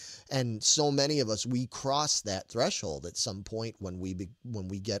everything. And so many of us, we cross that threshold at some point when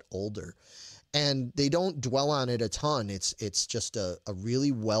we get older. And they don't dwell on it a ton. It's just a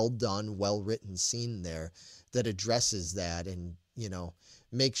really well done, well written scene there that addresses that, and you know,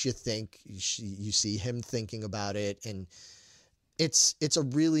 makes you think. You see him thinking about it, and it's a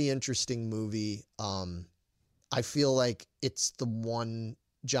really interesting movie. I feel like it's the one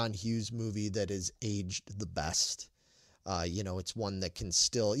John Hughes movie that is aged the best. You know, it's one that can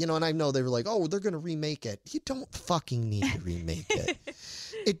still, you know, and I know they were like, oh, they're going to remake it. You don't fucking need to remake it.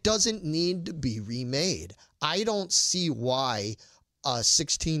 It doesn't need to be remade. I don't see why a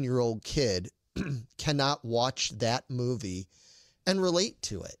 16-year-old kid cannot watch that movie and relate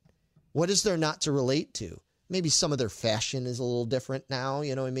to it. What is there not to relate to? maybe some of their fashion is a little different now.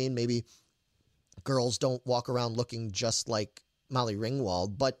 You know what I mean? Maybe girls don't walk around looking just like Molly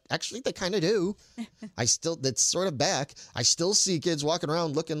Ringwald, but actually they kind of do. That's sort of back. I still see kids walking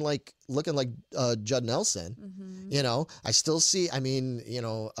around looking like Judd Nelson. Mm-hmm. You know, I still see, I mean,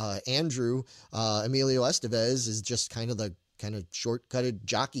 Andrew, Emilio Estevez is just kind of short-cutted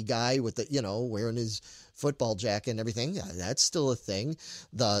jockey guy with the, wearing his football jacket and everything. That's still a thing.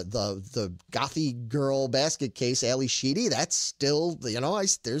 The gothy girl basket case, Ali Sheedy, that's still,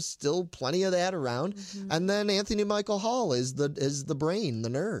 there's still plenty of that around. Mm-hmm. And then Anthony Michael Hall is the brain, the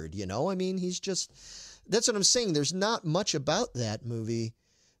nerd, I mean, he's just, that's what I'm saying. There's not much about that movie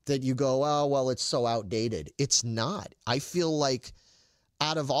that you go, oh, well, it's so outdated. It's not. I feel like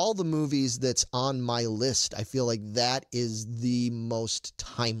out of all the movies that's on my list, I feel like that is the most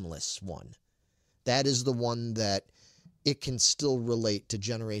timeless one. That is the one that it can still relate to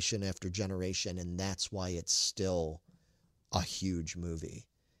generation after generation, and that's why it's still a huge movie,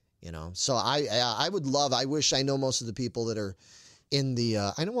 So I wish I know most of the people that are in the,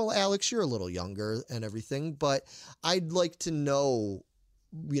 I know, well, Alex, you're a little younger and everything, but I'd like to know,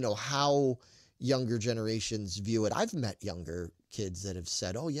 how younger generations view it. I've met younger kids that have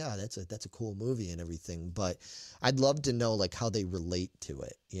said, oh yeah, that's a cool movie and everything, but I'd love to know like how they relate to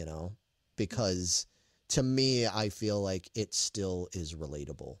it, because to me, I feel like it still is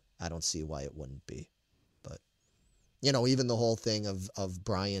relatable. I don't see why it wouldn't be, but even the whole thing of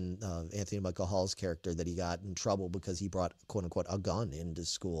Brian, Anthony Michael Hall's character, that he got in trouble because he brought, quote unquote, a gun into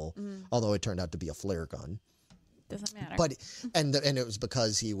school, although it turned out to be a flare gun. Doesn't matter. But and it was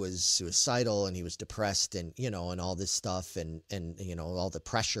because he was suicidal and he was depressed and and all this stuff and all the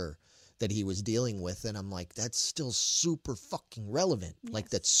pressure that he was dealing with, and I'm like, that's still super fucking relevant. Yes. Like,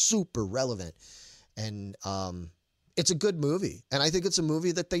 that's super relevant. And it's a good movie, and I think it's a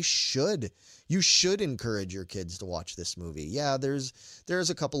movie that you should encourage your kids to watch this movie. Yeah, there's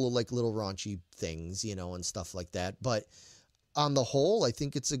a couple of like little raunchy things, and stuff like that, but on the whole, I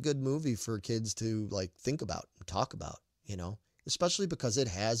think it's a good movie for kids to like think about and talk about, especially because it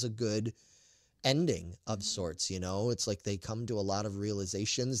has a good ending of sorts. It's like they come to a lot of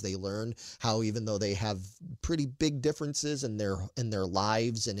realizations. They learn how, even though they have pretty big differences in their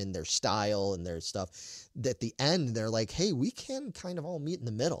lives and in their style and their stuff, at the end they're like, hey, we can kind of all meet in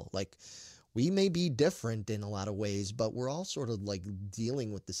the middle. Like, we may be different in a lot of ways, but we're all sort of like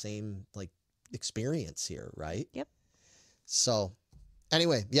dealing with the same like experience here, right? Yep. So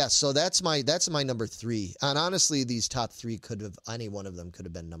anyway, yeah, so that's my number 3. And honestly, these top 3 any one of them could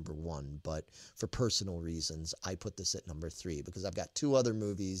have been number 1, but for personal reasons, I put this at number 3 because I've got 2 other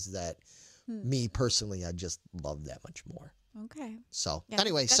movies that me personally, I just love that much more. Okay. So Yeah,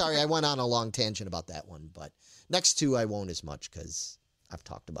 anyway, that's sorry, okay. I went on a long tangent about that one, but next 2 I won't as much because I've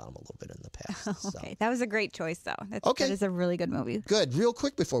talked about them a little bit in the past. So. Okay. That was a great choice, though. Okay. That is a really good movie. Good. Real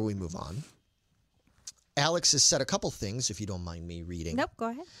quick before we move on. Alex has said a couple things, if you don't mind me reading. Nope, go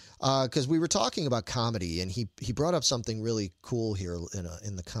ahead. Because we were talking about comedy, and he brought up something really cool here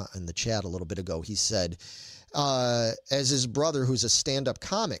in the chat a little bit ago. He said, as his brother, who's a stand-up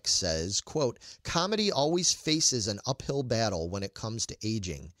comic, says, quote, comedy always faces an uphill battle when it comes to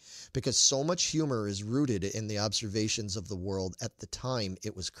aging, because so much humor is rooted in the observations of the world at the time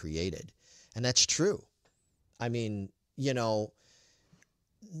it was created. And that's true. I mean,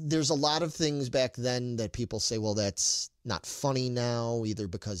 there's a lot of things back then that people say, well, that's not funny now, either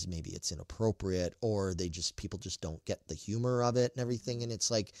because maybe it's inappropriate or people just don't get the humor of it and everything. And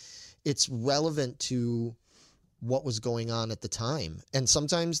it's like, it's relevant to what was going on at the time. And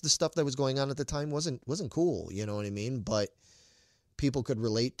sometimes the stuff that was going on at the time wasn't cool, you know what I mean? But people could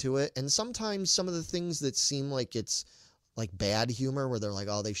relate to it. And sometimes some of the things that seem like it's like bad humor, where they're like,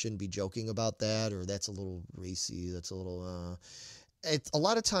 oh, they shouldn't be joking about that, or that's a little racy, that's a little, a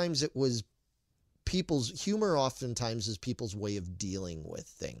lot of times it was people's humor. Oftentimes is people's way of dealing with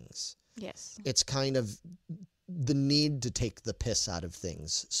things. Yes. It's kind of the need to take the piss out of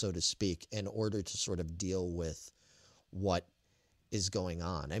things, so to speak, in order to sort of deal with what is going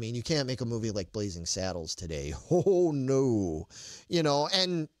on. I mean, you can't make a movie like Blazing Saddles today. Oh no,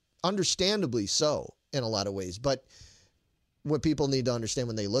 and understandably so in a lot of ways, but what people need to understand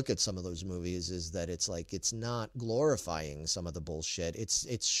when they look at some of those movies is that it's like, it's not glorifying some of the bullshit.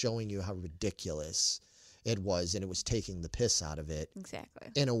 It's showing you how ridiculous it was, and it was taking the piss out of it. Exactly.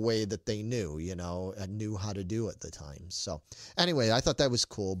 In a way that they knew, and knew how to do at the time. So anyway, I thought that was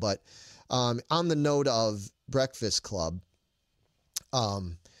cool. But on the note of Breakfast Club,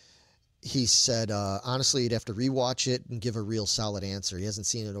 he said, honestly, you'd have to rewatch it and give a real solid answer. He hasn't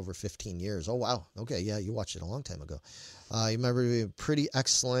seen it over 15 years. Oh, wow. Okay, yeah, you watched it a long time ago. You remember it being pretty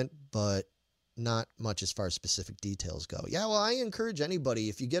excellent, but not much as far as specific details go. Yeah, well, I encourage anybody,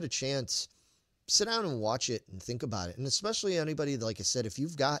 if you get a chance, sit down and watch it and think about it. And especially anybody, like I said, if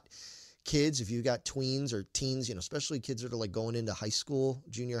you've got kids, if you've got tweens or teens, especially kids that are like going into high school,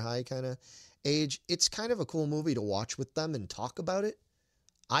 junior high kind of age, it's kind of a cool movie to watch with them and talk about it.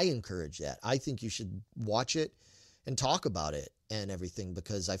 I encourage that. I think you should watch it and talk about it and everything,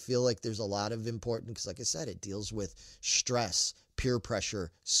 because I feel like there's a lot of important, because like I said, it deals with stress, peer pressure,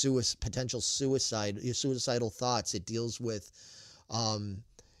 potential suicidal thoughts. It deals with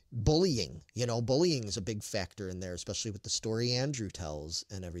bullying. Bullying is a big factor in there, especially with the story Andrew tells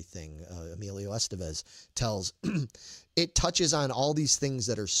and everything. Emilio Estevez tells. It touches on all these things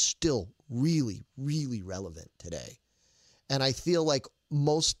that are still really, really relevant today. And I feel like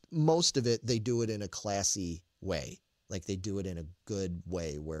most of it, they do it in a classy way. Like they do it in a good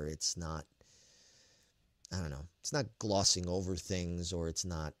way where it's not, I don't know, it's not glossing over things, or it's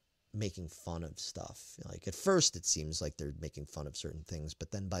not making fun of stuff. Like at first it seems like they're making fun of certain things,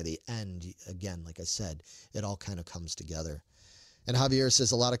 but then by the end, again, like I said, it all kind of comes together. And Javier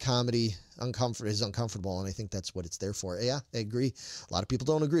says a lot of comedy is uncomfortable, and I think that's what it's there for. Yeah, I agree. A lot of people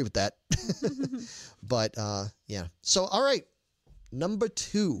don't agree with that. But yeah. So, all right. Number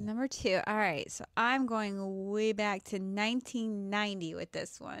two. All right. So I'm going way back to 1990 with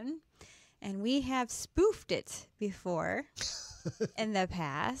this one. And we have spoofed it before in the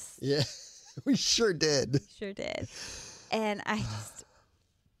past. Yeah, we sure did. And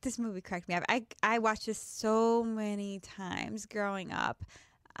this movie cracked me up. I watched this so many times growing up.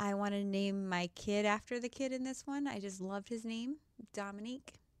 I want to name my kid after the kid in this one. I just loved his name,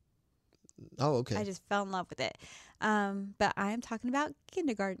 Dominique. Oh, okay. I just fell in love with it. But I am talking about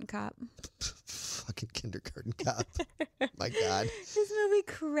Kindergarten Cop. Fucking Kindergarten Cop. My God. This movie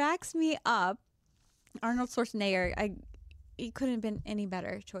cracks me up. Arnold Schwarzenegger, he couldn't have been any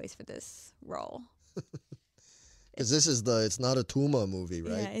better choice for this role. Because it's not a Tuma movie,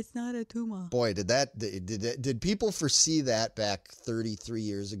 right? Yeah, it's not a Tuma. Boy, did people foresee that back 33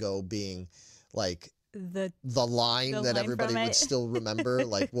 years ago being like the line that everybody would still remember,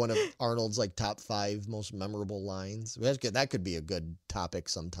 like one of Arnold's like top 5 most memorable lines? That could be a good topic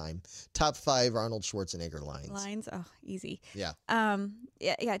sometime. Top 5 Arnold Schwarzenegger lines. Oh, easy. Yeah.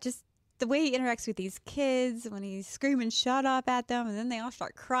 Yeah, just the way he interacts with these kids when he's screaming shut up at them, and then they all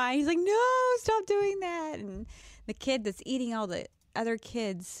start crying. He's like, no, stop doing that. And the kid that's eating all the other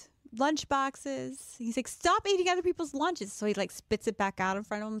kids' lunch boxes, he's like, stop eating other people's lunches. So he like spits it back out in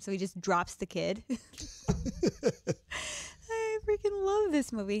front of him, so he just drops the kid. I freaking love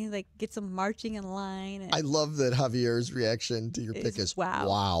this movie. He like gets them marching in line. I love that Javier's reaction to your pick is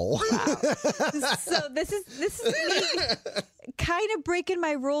wow. So this is me kind of breaking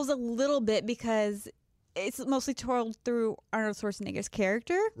my rules a little bit, because it's mostly told through Arnold Schwarzenegger's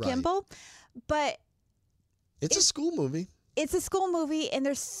character, right. Kimball. But it's a school movie. It's a school movie, and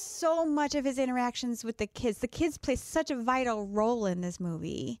there's so much of his interactions with the kids. The kids play such a vital role in this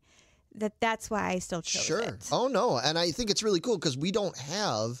movie that's why I still chose it. Oh, no. And I think it's really cool because we don't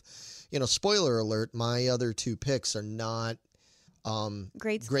have, spoiler alert, my other 2 picks are not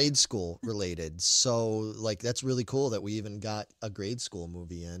grade school related. So, like, that's really cool that we even got a grade school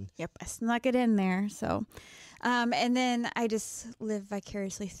movie in. Yep, I snuck it in there. So, and then I just live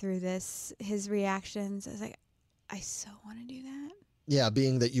vicariously through his reactions. I was like, I so want to do that. Yeah,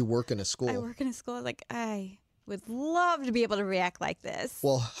 being that you work in a school. I work in a school. Like, I would love to be able to react like this.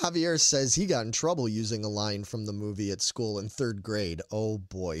 Well, Javier says he got in trouble using a line from the movie at school in 3rd grade. Oh,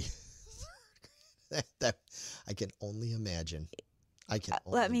 boy. that I can only imagine.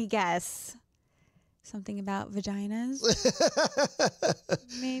 Let me guess. Something about vaginas?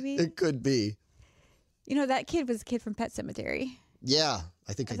 Maybe? It could be. That kid was a kid from Pet Sematary. Yeah,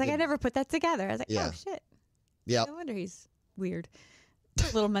 I think I was I never put that together. I was like, yeah. Oh, shit. Yeah. No wonder he's weird.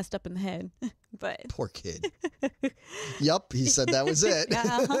 A little messed up in the head. But poor kid. Yep, he said that was it.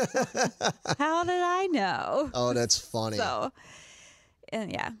 How did I know? Oh, that's funny. So,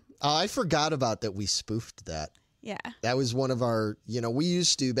 and yeah. I forgot about that. We spoofed that. Yeah. That was one of our, we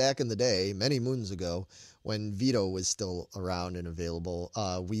used to back in the day, many moons ago, when Vito was still around and available,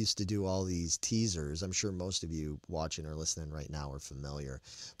 we used to do all these teasers. I'm sure most of you watching or listening right now are familiar.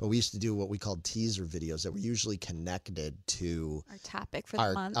 But we used to do what we called teaser videos that were usually connected to our topic for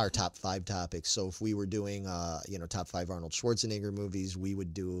the month. Our top 5 topics. So if we were doing, top 5 Arnold Schwarzenegger movies, we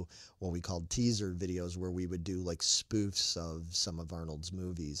would do what we called teaser videos, where we would do like spoofs of some of Arnold's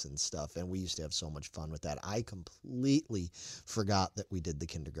movies and stuff. And we used to have so much fun with that. I completely forgot that we did the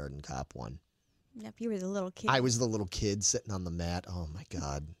Kindergarten Cop one. Yep, you were the little kid. I was the little kid sitting on the mat. Oh my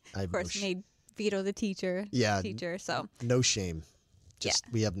God! Of course, made Vito the teacher. Yeah, teacher. So no shame. Just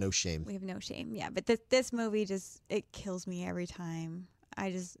we have no shame. We have no shame. Yeah, but this movie just it kills me every time.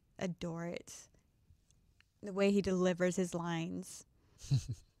 I just adore it. The way he delivers his lines.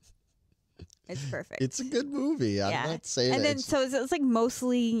 It's perfect. It's a good movie. I'm not saying. And then so it's like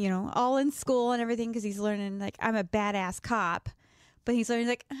mostly, all in school and everything because he's learning like I'm a badass cop, but he's learning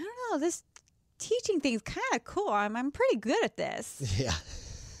like I don't know, this teaching thing's kind of cool. I'm pretty good at this. Yeah.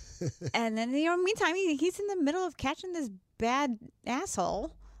 And then meantime he's in the middle of catching this bad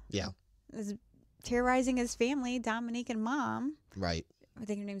asshole. Yeah. Is terrorizing his family, Dominique and Mom. Right. I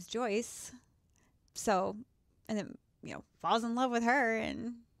think her name's Joyce. So, and then falls in love with her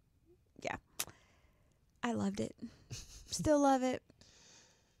and. Yeah. I loved it. Still love it.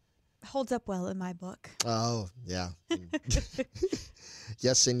 Holds up well in my book. Oh, yeah.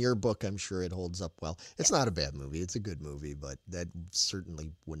 Yes, in your book, I'm sure it holds up well. It's not a bad movie. It's a good movie, but that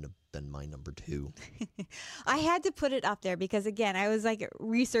certainly wouldn't have been my number 2. I had to put it up there because, again, I was like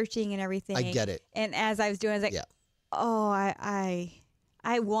researching and everything. I get it. And as I was doing, I was like, oh,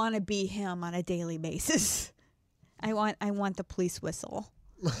 I want to be him on a daily basis. I want the police whistle.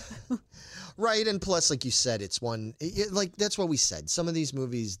 Right, and plus, like you said, it's one like that's what we said. Some of these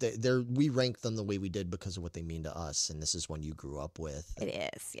movies, we rank them the way we did because of what they mean to us, and this is one you grew up with.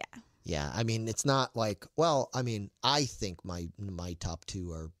 It is, yeah. Yeah, I mean, it's not like I think my top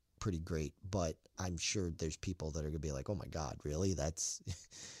 2 are pretty great, but I'm sure there's people that are gonna be like, oh my God, really? That's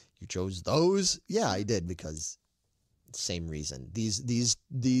you chose those? Yeah, I did because same reason.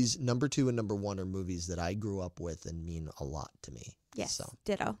 These number 2 and number 1 are movies that I grew up with and mean a lot to me. Yes, so.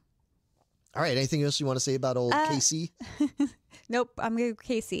 Ditto. All right, anything else you want to say about old Casey? Nope, I'm going to go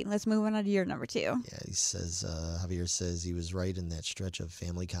Casey. Let's move on to your number 2. Yeah, he says, Javier says he was right in that stretch of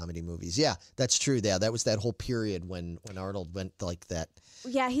family comedy movies. Yeah, that's true. Yeah, that was that whole period when Arnold went like that.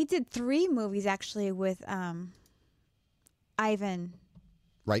 Yeah, he did 3 movies actually with Ivan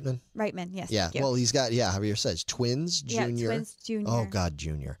Reitman? Reitman, yes. Yeah, well, he's got, Javier says, Twins, Junior. Yeah, Twins, Junior. Oh, God,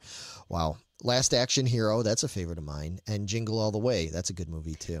 Junior. Wow. Last Action Hero, that's a favorite of mine. And Jingle All the Way, that's a good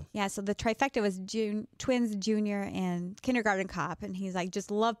movie, too. Yeah, so the trifecta was Twins, Junior, and Kindergarten Cop. And he's like,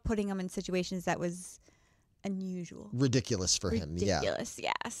 just loved putting him in situations that was unusual. Ridiculous for him, yeah. Ridiculous,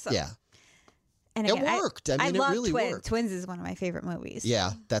 yeah. So. Yeah. And it again, worked. I mean, it love really Twins. worked. Twins is one of my favorite movies.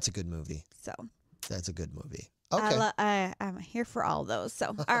 Yeah, that's a good movie. So. That's a good movie. Okay. I'm here for all those.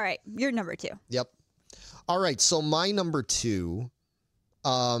 So, all right, you're number 2. Yep. All right, so my number 2,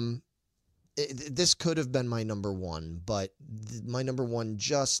 this could have been my number 1, but my number 1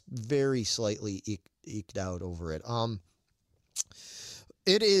 just very slightly eked out over it.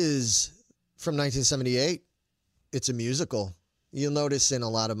 It is from 1978. It's a musical. You'll notice in a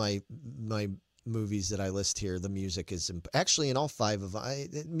lot of my movies that I list here, the music is actually in all 5 of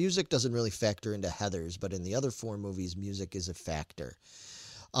music doesn't really factor into Heathers, but in the other 4 movies, music is a factor.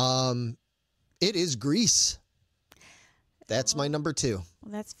 It is Grease. That's my number 2.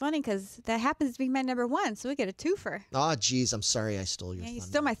 Well, that's funny because that happens to be my number 1, so we get a twofer. Oh, geez, I'm sorry I stole your thunder. You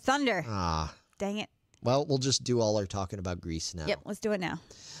stole my thunder. Ah. Dang it. Well, we'll just do all our talking about Grease now. Yep, let's do it now.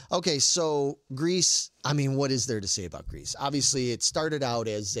 Okay, so Grease, I mean, what is there to say about Grease? Obviously, it started out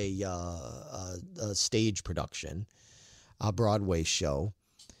as a stage production, a Broadway show.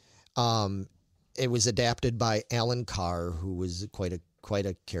 It was adapted by Alan Carr, who was quite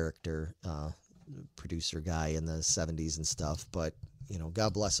a character, producer guy in the 70s and stuff. But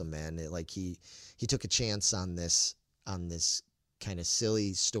God bless him, man. He took a chance on this kind of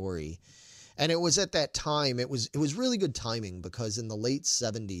silly story. And it was at that time, it was really good timing because in the late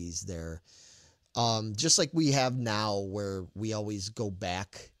 70s there, just like we have now where we always go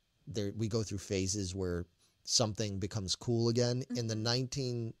back there, we go through phases where something becomes cool again. Mm-hmm. In the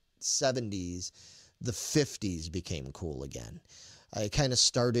 1970s, the 50s became cool again. It kind of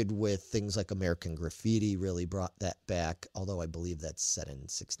started with things like American Graffiti really brought that back, although I believe that's set in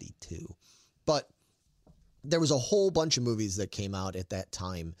 62. But there was a whole bunch of movies that came out at that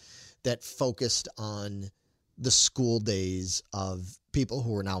time that focused on the school days of people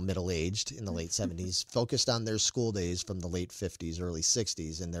who were now middle-aged in the late 70s, focused on their school days from the late 50s, early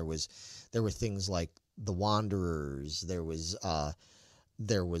 60s. And there were things like The Wanderers, there was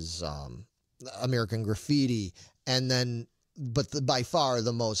American Graffiti, and then, by far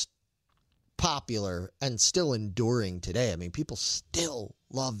the most popular and still enduring today. I mean, people still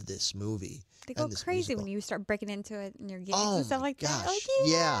love this movie. They go crazy when you start breaking into it in your games and stuff like that. Gosh. Like,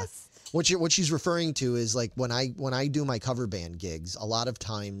 yes. Yeah. What she's referring to is like when I do my cover band gigs, a lot of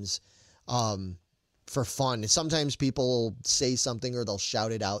times for fun, sometimes people say something or they'll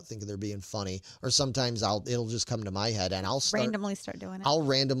shout it out thinking they're being funny, or sometimes it'll just come to my head and I'll randomly start doing it. I'll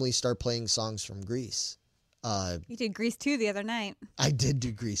randomly start playing songs from Grease. You did Grease 2 the other night. I did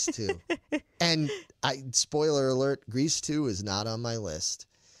do Grease 2. And spoiler alert, Grease 2 is not on my list.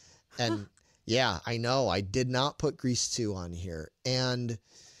 And yeah, I know. I did not put Grease 2 on here. And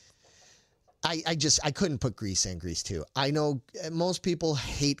I couldn't put Grease and Grease 2. I know most people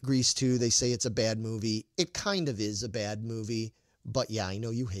hate Grease 2. They say it's a bad movie. It kind of is a bad movie. But yeah, I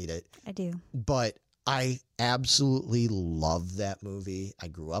know you hate it. I do. But I absolutely love that movie. I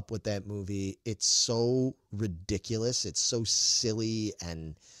grew up with that movie. It's so ridiculous. It's so silly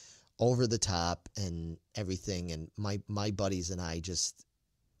and over the top and everything. And my buddies and I just,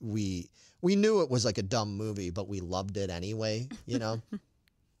 we knew it was like a dumb movie, but we loved it anyway, you know?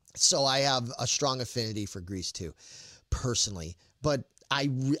 So I have a strong affinity for Grease 2 personally, but I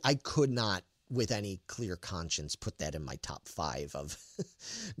could not with any clear conscience put that in my top 5 of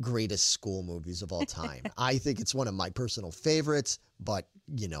greatest school movies of all time. I think it's one of my personal favorites, but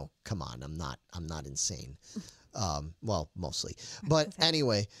you know, come on, I'm not insane. Well, mostly. But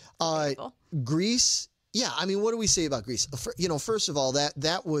anyway, Grease, yeah, I mean, what do we say about Grease? First of all,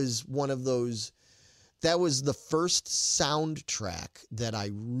 that was one of those, that was the first soundtrack that I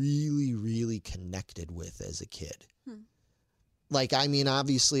really, really connected with as a kid. Like, I mean,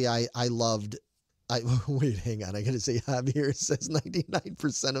 obviously, I loved. Wait, hang on. I got to say, Javier says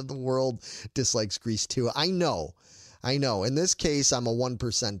 99% of the world dislikes Grease 2. I know. In this case, I'm a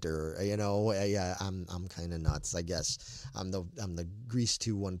 1%er. You know, yeah, I'm kind of nuts. I guess I'm the Grease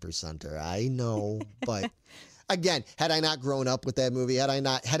 2 1%er. I know, but again, had I not grown up with that movie, had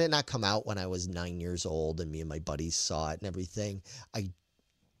it not come out when I was 9 years old, and me and my buddies saw it and everything, I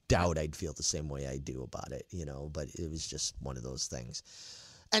doubt I'd feel the same way I do about it, you know, but it was just one of those things.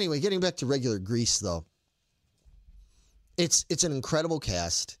 Anyway, getting back to regular Grease, though, it's an incredible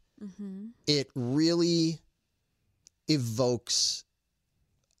cast. Mm-hmm. It really evokes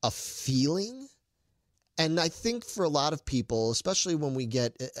a feeling, and I think for a lot of people, especially when we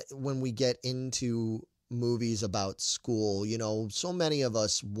get into movies about school, you know, so many of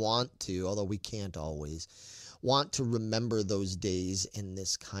us want to, although we can't always, want to remember those days in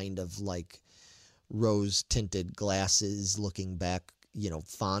this kind of like rose-tinted glasses looking back, you know,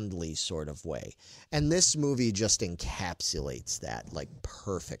 fondly sort of way. And this movie just encapsulates that like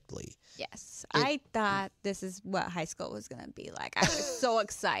perfectly. Yes. I thought this is what high school was going to be like. I was so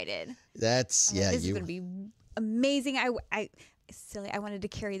excited. This is going to be amazing. I wanted to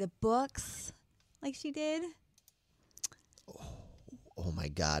carry the books like she did. Oh my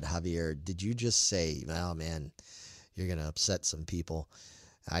God, Javier, did you just say, oh man, you're going to upset some people.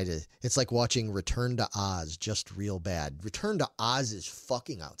 It's like watching Return to Oz, just real bad. Return to Oz is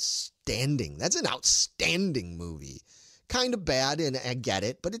fucking outstanding. That's an outstanding movie. Kind of bad, and I get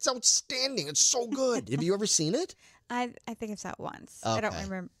it, but it's outstanding. It's so good. Have you ever seen it? I think I've saw it once. Okay. I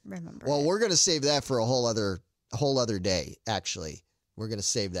don't remember. Well, we're going to save that for a whole other day, actually. We're going to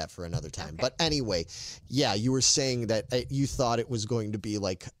save that for another time. Okay. But anyway, yeah, you were saying that you thought it was going to be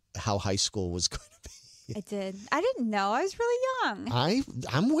like how high school was going to be. I did. I didn't know. I was really young.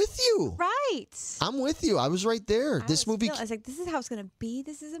 I'm with you. Right. I'm with you. I was right there. I was like, this is how it's going to be.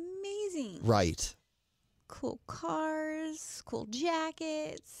 This is amazing. Right. Cool cars, cool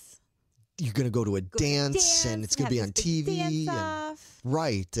jackets. You're going to go to a dance and it's going to be on TV.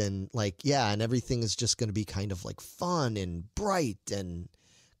 Right. And like, yeah, and everything is just going to be kind of like fun and bright and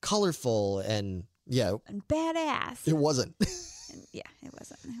colorful and yeah. And badass. It wasn't. Yeah, it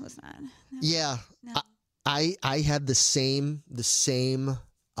wasn't. It was not. No. Yeah. No. I had the same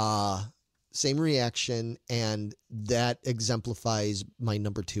reaction, and that exemplifies my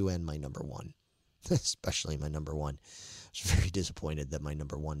number 2 and my number 1, especially my number 1. I was very disappointed that my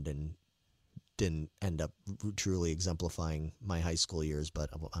number 1 didn't end up truly exemplifying my high school years, but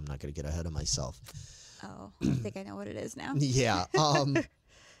I'm not going to get ahead of myself. Oh, I think I know what it is now. Yeah.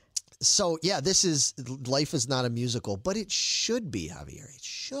 So yeah, Life is Not a Musical, but it should be, Javier. It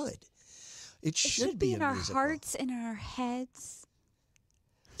should. It should be in our hearts, in our heads.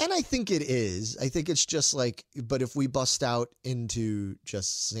 And I think it is. I think it's just like, but if we bust out into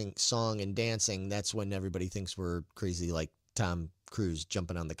just song and dancing, that's when everybody thinks we're crazy, like Tom Cruise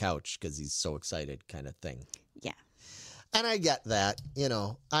jumping on the couch because he's so excited kind of thing. Yeah. And I get that, you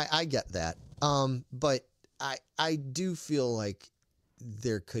know, I get that. But I do feel like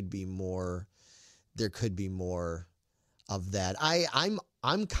there could be more of that.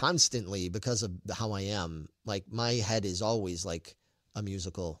 I'm constantly, because of how I am, like my head is always like a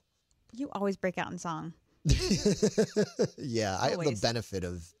musical. You always break out in song. Yeah, I have the benefit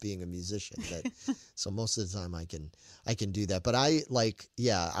of being a musician, so most of the time I can do that. But I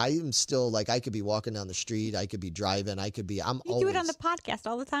am still like, I could be walking down the street, I could be driving, You do it on the podcast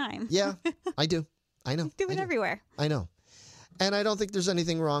all the time. Yeah, I do. I know. Do I it do. everywhere. I know. And I don't think there's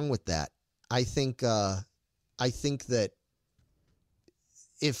anything wrong with that. I think that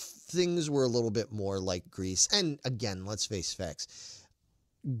if things were a little bit more like Grease, and again, let's face facts,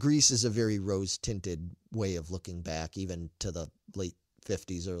 Grease is a very rose-tinted way of looking back, even to the late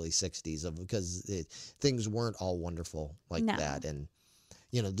 50s, early 60s, because things weren't all wonderful like No. that. And,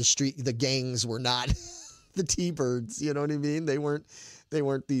 you know, the gangs were not the T-Birds, you know what I mean? They weren't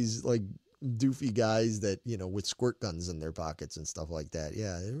these like doofy guys that, you know, with squirt guns in their pockets and stuff like that.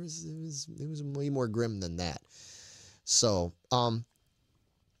 Yeah, it was way more grim than that. So,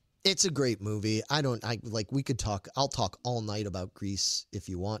 it's a great movie. I'll talk all night about Grease if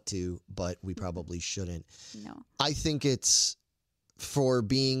you want to, but we probably shouldn't. No. I think it's for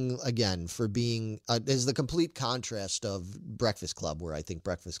being is the complete contrast of Breakfast Club, where I think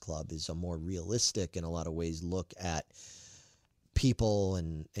Breakfast Club is a more realistic, in a lot of ways, look at people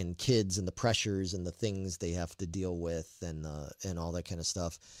and kids and the pressures and the things they have to deal with and all that kind of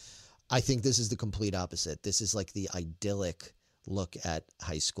stuff. I think this is the complete opposite. This is like the idyllic look at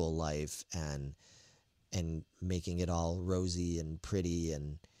high school life and making it all rosy and pretty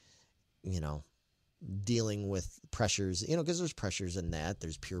and, you know, dealing with pressures, you know, because there's pressures in that.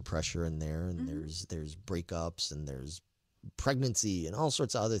 There's peer pressure in there, and there's breakups, and there's pregnancy and all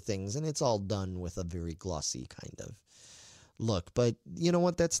sorts of other things, and it's all done with a very glossy kind of look. But you know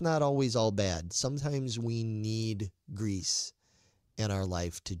what? That's not always all bad. Sometimes we need Grease in our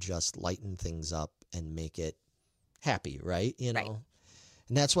life to just lighten things up and make it happy, right? You know? Right.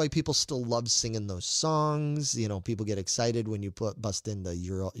 And that's why people still love singing those songs. You know, people get excited when you bust into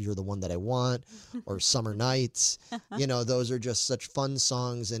You're the One That I Want or Summer Nights. You know, those are just such fun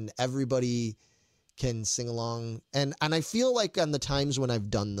songs, and everybody can sing along. And I feel like on the times when I've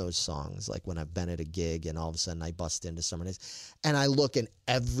done those songs, like when I've been at a gig and all of a sudden I bust into Summer Nights and I look and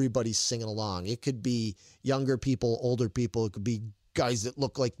everybody's singing along. It could be younger people, older people. It could be guys that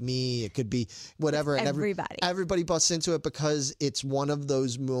look like me. It could be whatever. And everybody busts into it because it's one of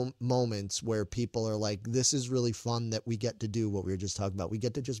those moments where people are like, this is really fun that we get to do what we were just talking about. We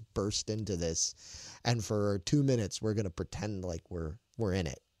get to just burst into this. And for 2 minutes, we're going to pretend like we're in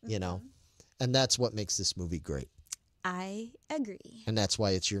it, you know? And that's what makes this movie great. I agree. And that's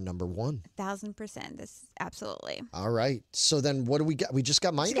why it's your number one. 1,000%. This absolutely. All right. So then what do we got? We just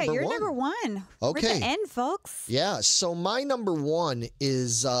got my number one. Your number one. Okay. We're at the end, folks. Yeah. So my number one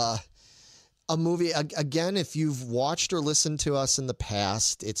is a movie. Again, if you've watched or listened to us in the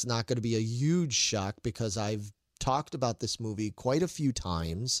past, it's not going to be a huge shock because I've talked about this movie quite a few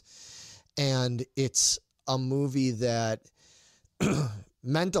times. And it's a movie that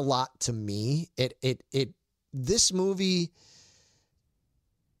meant a lot to me. This movie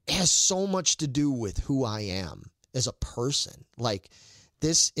has so much to do with who I am as a person. Like,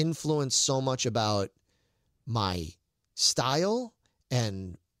 this influenced so much about my style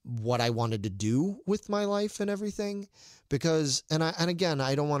and what I wanted to do with my life and everything. Because, and again,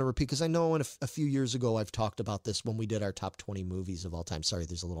 I don't want to repeat, because I know a few years ago I've talked about this when we did our top 20 movies of all time. Sorry,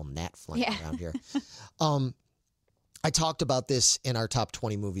 there's a little gnat flying around here. I talked about this in our top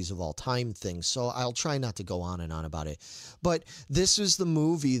 20 movies of all time thing, so I'll try not to go on and on about it. But this was the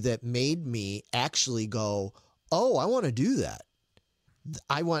movie that made me actually go, oh, I want to do that.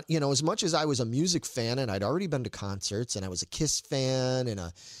 I want, you know, as much as I was a music fan and I'd already been to concerts and I was a Kiss fan and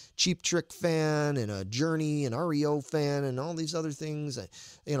a Cheap Trick fan and a Journey and REO fan and all these other things,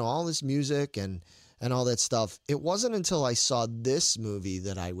 you know, all this music and all that stuff. It wasn't until I saw this movie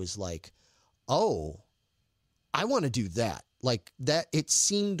that I was like, oh, I want to do that. Like that, it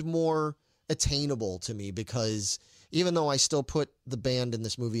seemed more attainable to me because even though I still put the band in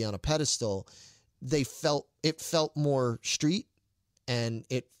this movie on a pedestal, it felt more street and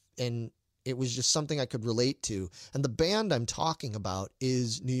it was just something I could relate to. And the band I'm talking about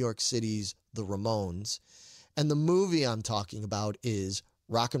is New York City's The Ramones. And the movie I'm talking about is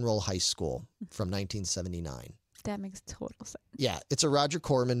Rock and Roll High School from 1979. That makes total sense. Yeah, it's a Roger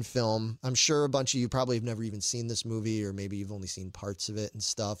Corman film. I'm sure a bunch of you probably have never even seen this movie, or maybe you've only seen parts of it and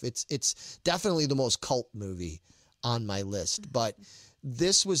stuff. It's definitely the most cult movie on my list. But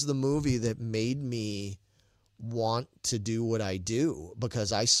this was the movie that made me want to do what I do,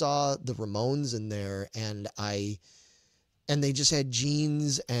 because I saw the Ramones in there and they just had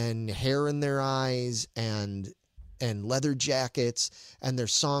jeans and hair in their eyes and leather jackets, and their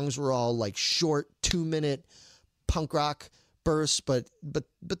songs were all like short 2-minute punk rock bursts, but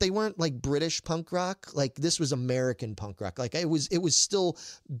they weren't like British punk rock. Like, this was American punk rock. Like, it was still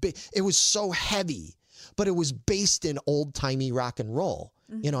it was so heavy, but it was based in old timey rock and roll.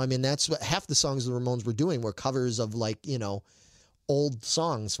 You know, I mean, that's what half the songs the Ramones were doing were covers of, like, you know, old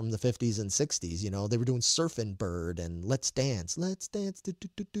songs from the 50s and 60s. You know, they were doing Surfin' Bird and Let's Dance. Do, do,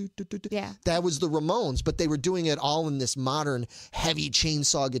 do, do, do, do, do. Yeah. That was the Ramones, but they were doing it all in this modern heavy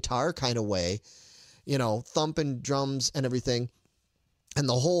chainsaw guitar kind of way, you know, thumping drums and everything. And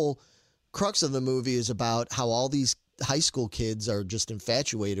the whole crux of the movie is about how all these high school kids are just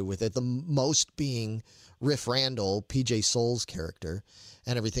infatuated with it, the most being Riff Randall, PJ Soul's character,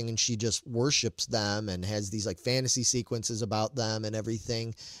 and everything, and she just worships them and has these like fantasy sequences about them and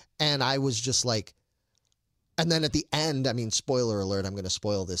everything. And I was just like, and then at the end, I mean, spoiler alert, I'm going to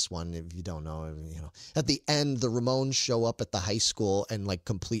spoil this one if you don't know, you know, at the end, the Ramones show up at the high school and like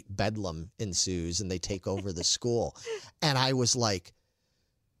complete bedlam ensues and they take over the school. And I was like,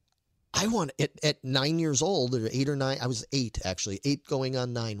 I want it at 9 years old, or 8 or 9. I was 8, actually, 8 going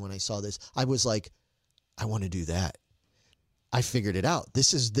on 9 when I saw this. I was like, I want to do that. I figured it out.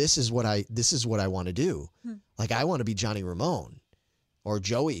 This is what I want to do. Like, I want to be Johnny Ramone or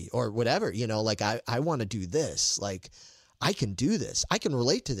Joey or whatever, you know, like I want to do this. Like, I can do this. I can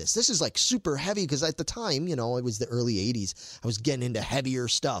relate to this. This is like super heavy because at the time, you know, it was the early 80s. I was getting into heavier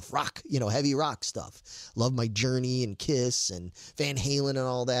stuff, rock, you know, heavy rock stuff. Loved my Journey and Kiss and Van Halen and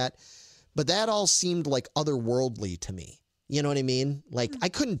all that. But that all seemed like otherworldly to me. You know what I mean? Like, I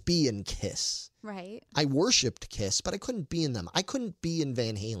couldn't be in Kiss. Right. I worshipped Kiss, but I couldn't be in them. I couldn't be in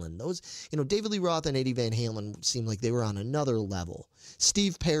Van Halen. Those, you know, David Lee Roth and Eddie Van Halen seemed like they were on another level.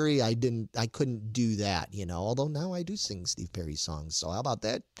 Steve Perry, I couldn't do that, you know, although now I do sing Steve Perry songs. So how about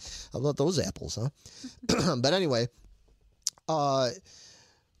that? How about those apples, huh? But anyway, but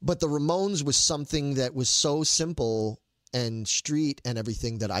the Ramones was something that was so simple and street and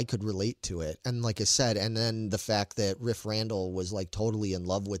everything that I could relate to it. And like I said, and then the fact that Riff Randall was like totally in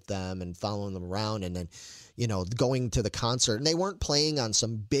love with them and following them around, and then, you know, going to the concert, and they weren't playing on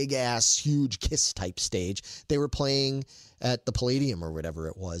some big ass huge Kiss type stage. They were playing at the Palladium or whatever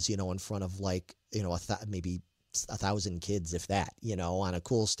it was, you know, in front of like, you know, maybe 1,000 kids, if that, you know, on a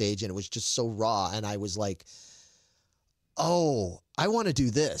cool stage. And it was just so raw. And I was like, oh, I want to do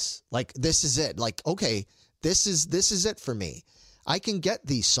this. Like, this is it. Like, okay, this is it for me. I can get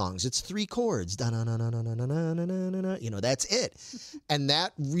these songs. It's 3 chords. You know, that's it. And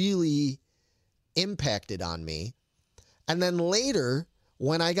that really impacted on me. And then later,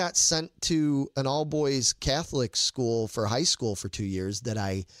 when I got sent to an all-boys Catholic school for high school for 2 years that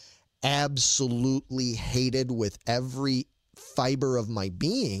I absolutely hated with every fiber of my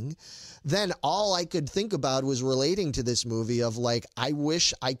being, then all I could think about was relating to this movie of like, I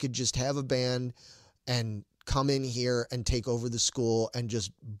wish I could just have a band and come in here and take over the school and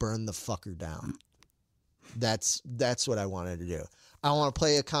just burn the fucker down. That's what I wanted to do. I want to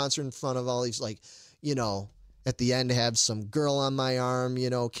play a concert in front of all these, like, you know, at the end have some girl on my arm, you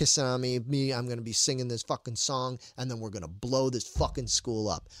know, kissing on me. I'm going to be singing this fucking song, and then we're going to blow this fucking school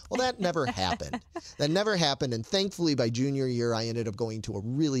up. Well, that never happened. That never happened. And thankfully, by junior year, I ended up going to a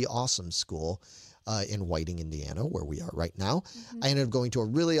really awesome school in Whiting, Indiana, where we are right now. Mm-hmm. I ended up going to a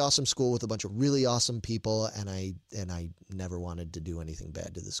really awesome school with a bunch of really awesome people, and I never wanted to do anything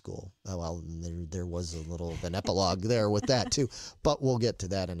bad to the school. Oh, well, there was a little of an epilogue there with that too, but we'll get to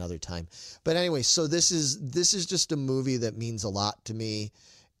that another time. But anyway, so this is just a movie that means a lot to me.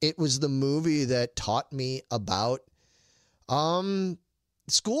 It was the movie that taught me about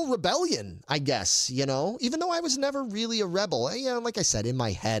school rebellion, I guess, you know, even though I was never really a rebel. You know, like I said, in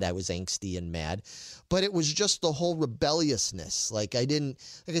my head, I was angsty and mad, but it was just the whole rebelliousness. Like I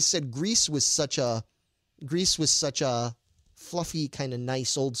said, Grease was such a fluffy, kind of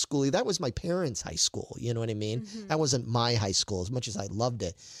nice, old schooly. That was my parents' high school. You know what I mean? Mm-hmm. That wasn't my high school as much as I loved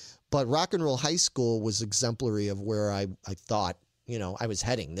it, but Rock and Roll High School was exemplary of where I thought, you know, I was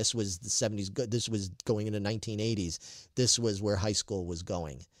heading. This was the 70s. This was going into 1980s. This was where high school was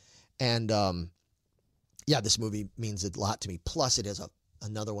going. And, yeah, this movie means a lot to me. Plus, it has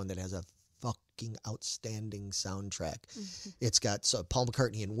another one that has a fucking outstanding soundtrack. Mm-hmm. It's got Paul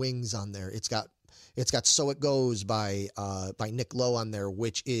McCartney and Wings on there. It's got So It Goes by Nick Lowe on there,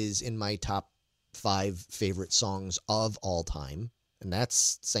 which is in my top 5 favorite songs of all time. And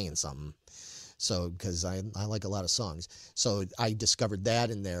that's saying something. So, because I like a lot of songs. So I discovered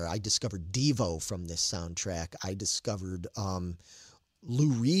that in there. I discovered Devo from this soundtrack. I discovered Lou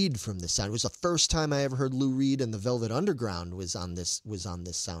Reed from this sound. It was the first time I ever heard Lou Reed, and the Velvet Underground was on this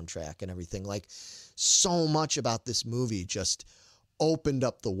soundtrack and everything. Like, so much about this movie just opened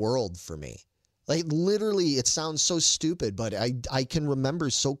up the world for me. Like, literally, it sounds so stupid, but I can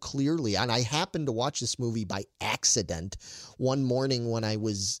remember so clearly. And I happened to watch this movie by accident one morning when I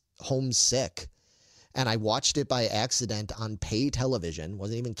was homesick, and I watched it by accident on pay television. It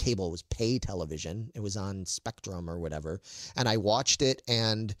wasn't even cable, it was pay television. It was on Spectrum or whatever. And I watched it,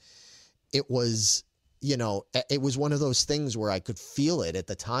 and it was, you know, it was one of those things where I could feel it at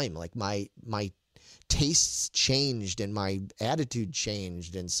the time. Like my tastes changed and my attitude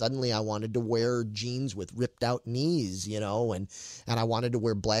changed, and suddenly I wanted to wear jeans with ripped out knees, you know, and I wanted to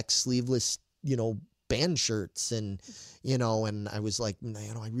wear black sleeveless, you know, band shirts, and you know, and I was like, you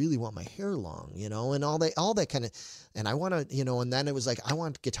know, I really want my hair long, you know, and all that kind of, and I want to, you know, and then it was like, I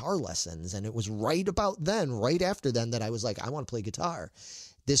want guitar lessons, and it was right after then that I was like, I want to play guitar.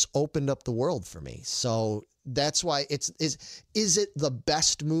 This opened up the world for me. So that's why is it the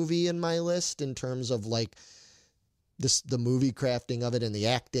best movie in my list in terms of like the movie crafting of it and the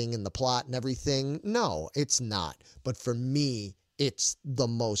acting and the plot and everything? No, it's not. But for me, it's the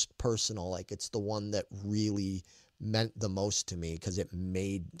most personal. Like, it's the one that really meant the most to me because it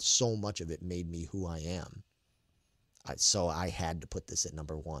made so much of it made me who I am. So I had to put this at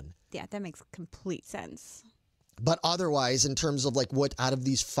number one. Yeah, that makes complete sense. But otherwise, in terms of like what out of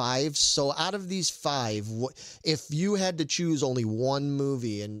these five, what, if you had to choose only one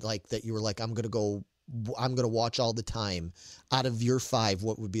movie and like that you were like, I'm going to watch all the time, out of your five,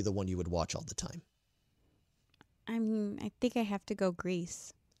 what would be the one you would watch all the time? I mean, I think I have to go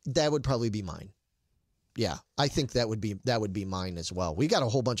Grease. That would probably be mine. Yeah, I think that would be mine as well. We got a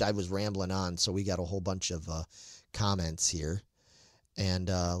whole bunch. I was rambling on, so we got a whole bunch of comments here. And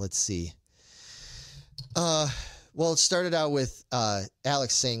let's see. Well, it started out with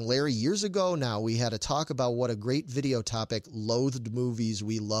Alex saying, Larry, years ago now, we had a talk about what a great video topic loathed movies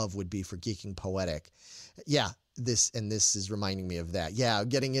we love would be for Geeking Poetic. Yeah, this is reminding me of that. Yeah,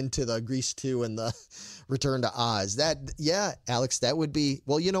 getting into the Grease 2 and the Return to Oz. Yeah, Alex, that would be,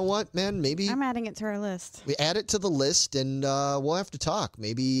 well, you know what, man, maybe I'm adding it to our list. we add it to the list, and we'll have to talk.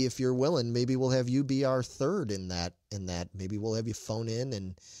 Maybe if you're willing, maybe we'll have you be our third in that. Maybe we'll have you phone in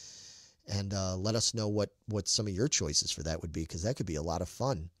and let us know what some of your choices for that would be, because that could be a lot of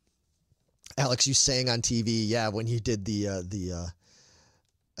fun. Alex, you sang on TV, yeah, when you did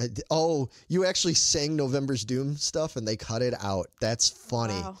you actually sang November's Doom stuff and they cut it out. That's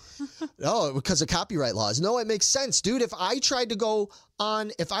funny. Wow. Oh, because of copyright laws. No, it makes sense, dude. If I tried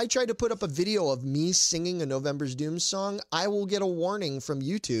to put up a video of me singing a November's Doom song, I will get a warning from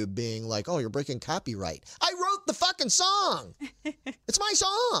YouTube being like, oh, you're breaking copyright. I wrote the fucking song. It's my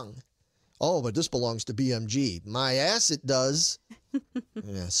song. Oh, but this belongs to BMG. My ass, it does.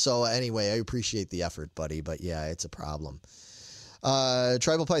 Yeah. So anyway, I appreciate the effort, buddy. But yeah, it's a problem.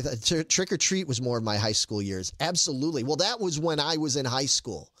 Tribal Python. Trick or Treat was more of my high school years. Absolutely. Well, that was when I was in high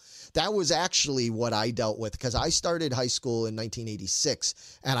school. That was actually what I dealt with, because I started high school in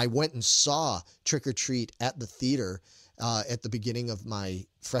 1986, and I went and saw Trick or Treat at the theater at the beginning of my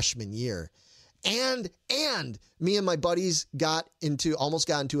freshman year. And me and my buddies almost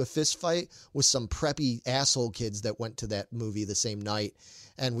got into a fist fight with some preppy asshole kids that went to that movie the same night.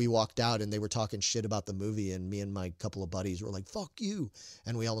 And we walked out and they were talking shit about the movie. And me and my couple of buddies were like, fuck you.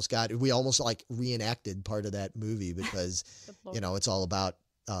 And we almost like reenacted part of that movie because, you know, it's all about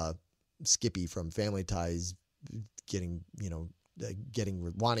Skippy from Family Ties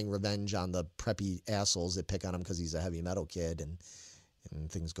wanting revenge on the preppy assholes that pick on him because he's a heavy metal kid, and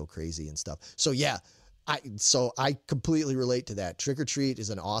things go crazy and stuff. So yeah, I completely relate to that. Trick or Treat is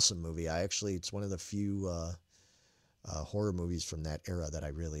an awesome movie. It's one of the few horror movies from that era that I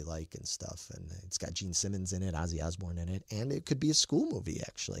really like and stuff. And it's got Gene Simmons in it, Ozzy Osbourne in it, and it could be a school movie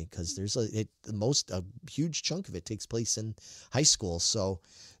actually, because there's a huge chunk of it takes place in high school. So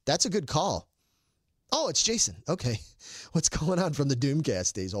that's a good call. Oh, it's Jason. Okay, what's going on from the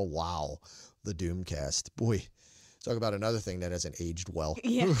Doomcast days? Oh wow, the Doomcast, boy. Talk about another thing that hasn't aged well.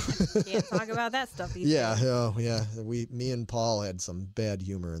 Yeah, can't talk about that stuff these days. Yeah. Me and Paul had some bad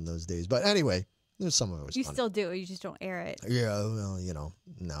humor in those days, but anyway, there's some of it was You fun. still do. You just don't air it. Yeah, well, you know,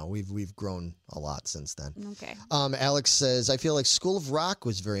 no, we've grown a lot since then. Okay. Alex says, I feel like School of Rock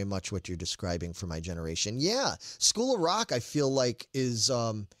was very much what you're describing for my generation. Yeah, School of Rock, I feel like is,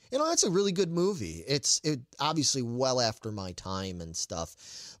 that's a really good movie. It obviously well after my time and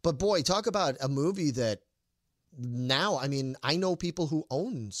stuff, but boy, talk about a movie that. Now, I mean, I know people who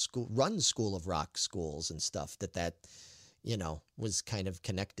run School of Rock schools and stuff that was kind of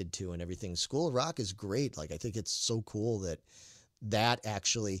connected to and everything. School of Rock is great. Like, I think it's so cool that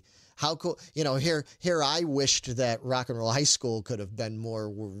actually, how cool, here I wished that Rock and Roll High School could have been more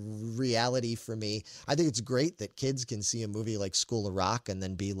reality for me. I think it's great that kids can see a movie like School of Rock and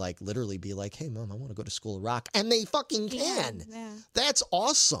then literally be like, hey mom, I want to go to School of Rock. And they fucking can. Yeah. That's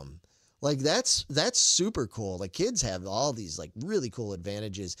awesome. Like that's super cool. Like kids have all these like really cool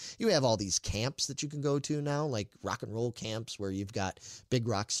advantages. You have all these camps that you can go to now, like rock and roll camps where you've got big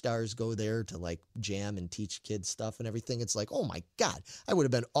rock stars go there to like jam and teach kids stuff and everything. It's like, oh my God, I would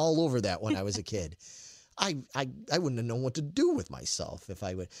have been all over that when I was a kid. I wouldn't have known what to do with myself if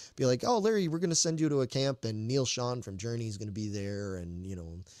I would be like, oh, Larry, we're going to send you to a camp and Neil Sean from Journey is going to be there and, you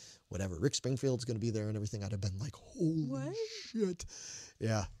know, whatever. Rick Springfield's going to be there and everything. I'd have been like, holy shit.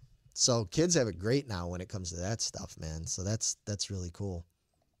 Yeah. So kids have it great now when it comes to that stuff, man. So that's really cool.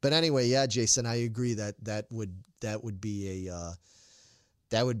 But anyway, yeah, Jason, I agree that would be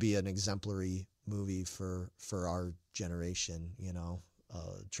an exemplary movie for our generation, you know.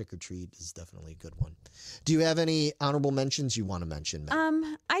 Trick or Treat is definitely a good one. Do you have any honorable mentions you want to mention, Matt?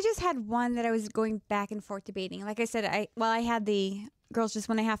 I just had one that I was going back and forth debating. Like I said, I had the Girls Just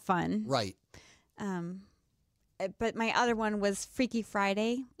Want to Have Fun. Right. But my other one was Freaky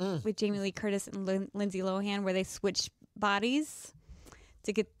Friday with Jamie Lee Curtis and Lindsay Lohan, where they switch bodies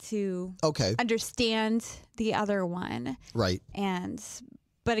to get to understand the other one. Right.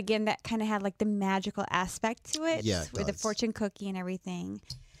 But again, that kind of had like the magical aspect to it. Yeah, with the fortune cookie and everything.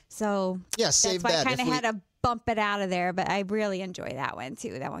 So yeah, save that's why that. I kind of had to bump it out of there, but I really enjoy that one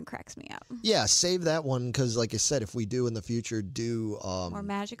too. That one cracks me up. Yeah, save that one because, like I said, if we do in the future, do more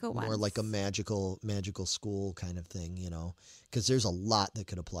magical ones. More like a magical school kind of thing, you know, because there's a lot that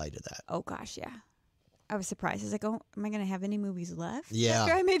could apply to that. Oh gosh, yeah. I was surprised. I was like, oh, am I going to have any movies left Yeah.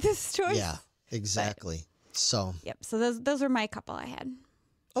 after I made this choice? Yeah, exactly. So. Yep. So those were my couple I had.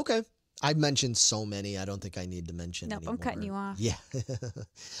 Okay. I've mentioned so many. I don't think I need to mention Nope, anymore. I'm cutting you off. Yeah.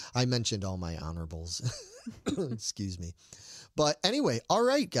 I mentioned all my honorables. Excuse me. But anyway, all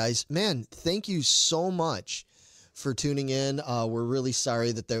right, guys. Man, thank you so much for tuning in. We're really sorry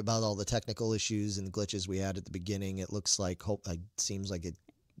about all the technical issues and glitches we had at the beginning. It looks like, seems like it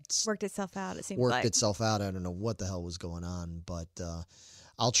worked itself out. It seems worked itself out. I don't know what the hell was going on, but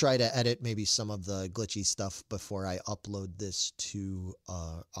I'll try to edit maybe some of the glitchy stuff before I upload this to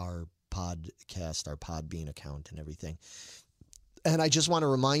our podcast, our Podbean account and everything. And I just want to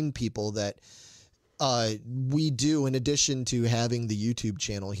remind people that we do, in addition to having the YouTube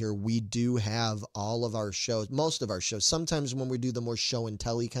channel here, we do have all of our shows, most of our shows. Sometimes when we do the more show and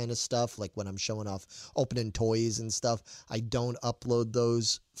telly kind of stuff, like when I'm showing off opening toys and stuff, I don't upload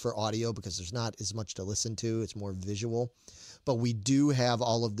those for audio because there's not as much to listen to. It's more visual. But we do have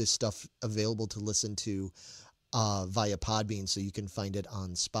all of this stuff available to listen to via Podbean, so you can find it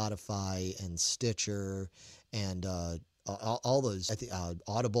on Spotify and Stitcher and all those. I think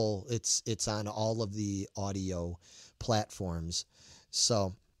Audible. It's on all of the audio platforms.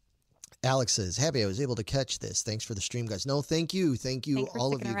 So Alex says, happy I was able to catch this. Thanks for the stream, guys. No, thank you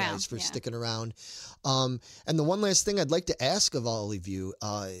all of you guys for sticking around. And the one last thing I'd like to ask of all of you,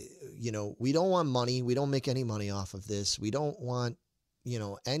 you know, we don't want money. We don't make any money off of this. We don't want, you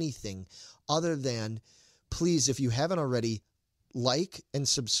know, anything other than, please, if you haven't already, like and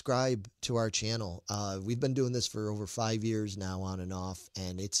subscribe to our channel. We've been doing this for over 5 years now, on and off,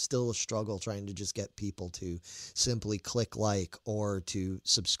 and it's still a struggle trying to just get people to simply click like or to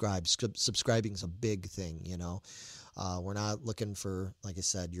subscribe. Subscribing is a big thing, you know. We're not looking for, like I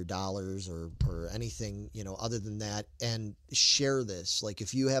said, your dollars or anything, you know, other than that. And share this. Like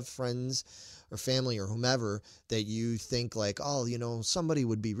if you have friends or family or whomever that you think like, oh, you know, somebody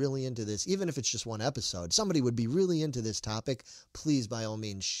would be really into this, even if it's just one episode, somebody would be really into this topic, please, by all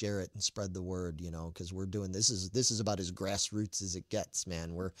means, share it and spread the word, you know, because we're doing this is about as grassroots as it gets,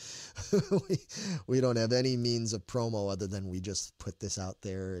 man. We don't have any means of promo other than we just put this out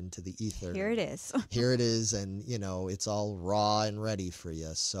there into the ether. Here it is. Here it is. And, you know, it's all raw and ready for you.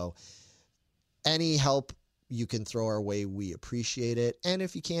 So any help you can throw our way, we appreciate it. And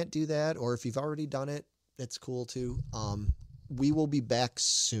if you can't do that, or if you've already done it, it's cool too. We will be back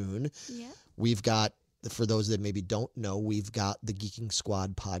soon. Yeah. We've got, for those that maybe don't know, we've got the Geeking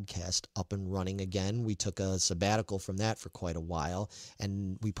Squad podcast up and running again. We took a sabbatical from that for quite a while,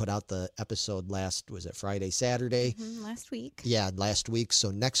 and we put out the episode was it Friday, Saturday? Last week. Yeah, last week. So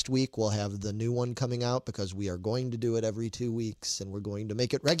next week we'll have the new one coming out because we are going to do it every 2 weeks, and we're going to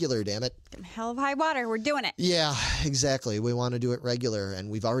make it regular, damn it. Hell of high water. We're doing it. Yeah, exactly. We want to do it regular, and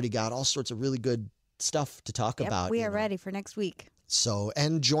we've already got all sorts of really good stuff to talk about. We are ready for next week. So,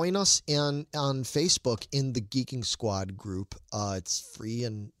 and join us on Facebook in the Geeking Squad group. It's free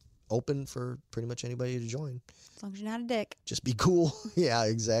and open for pretty much anybody to join. As long as you're not a dick. Just be cool. Yeah,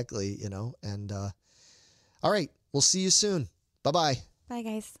 exactly. You know, and all right, we'll see you soon. Bye-bye. Bye,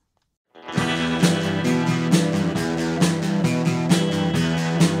 guys.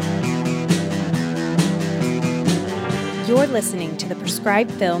 You're listening to the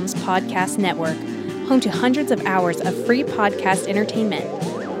Prescribed Films Podcast Network, home to hundreds of hours of free podcast entertainment.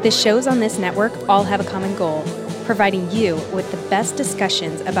 The shows on this network all have a common goal, providing you with the best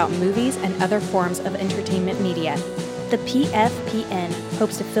discussions about movies and other forms of entertainment media. The PFPN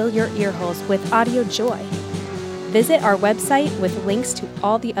hopes to fill your earholes with audio joy. Visit our website with links to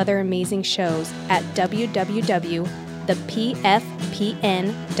all the other amazing shows at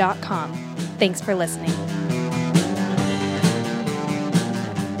www.thepfpn.com. Thanks for listening.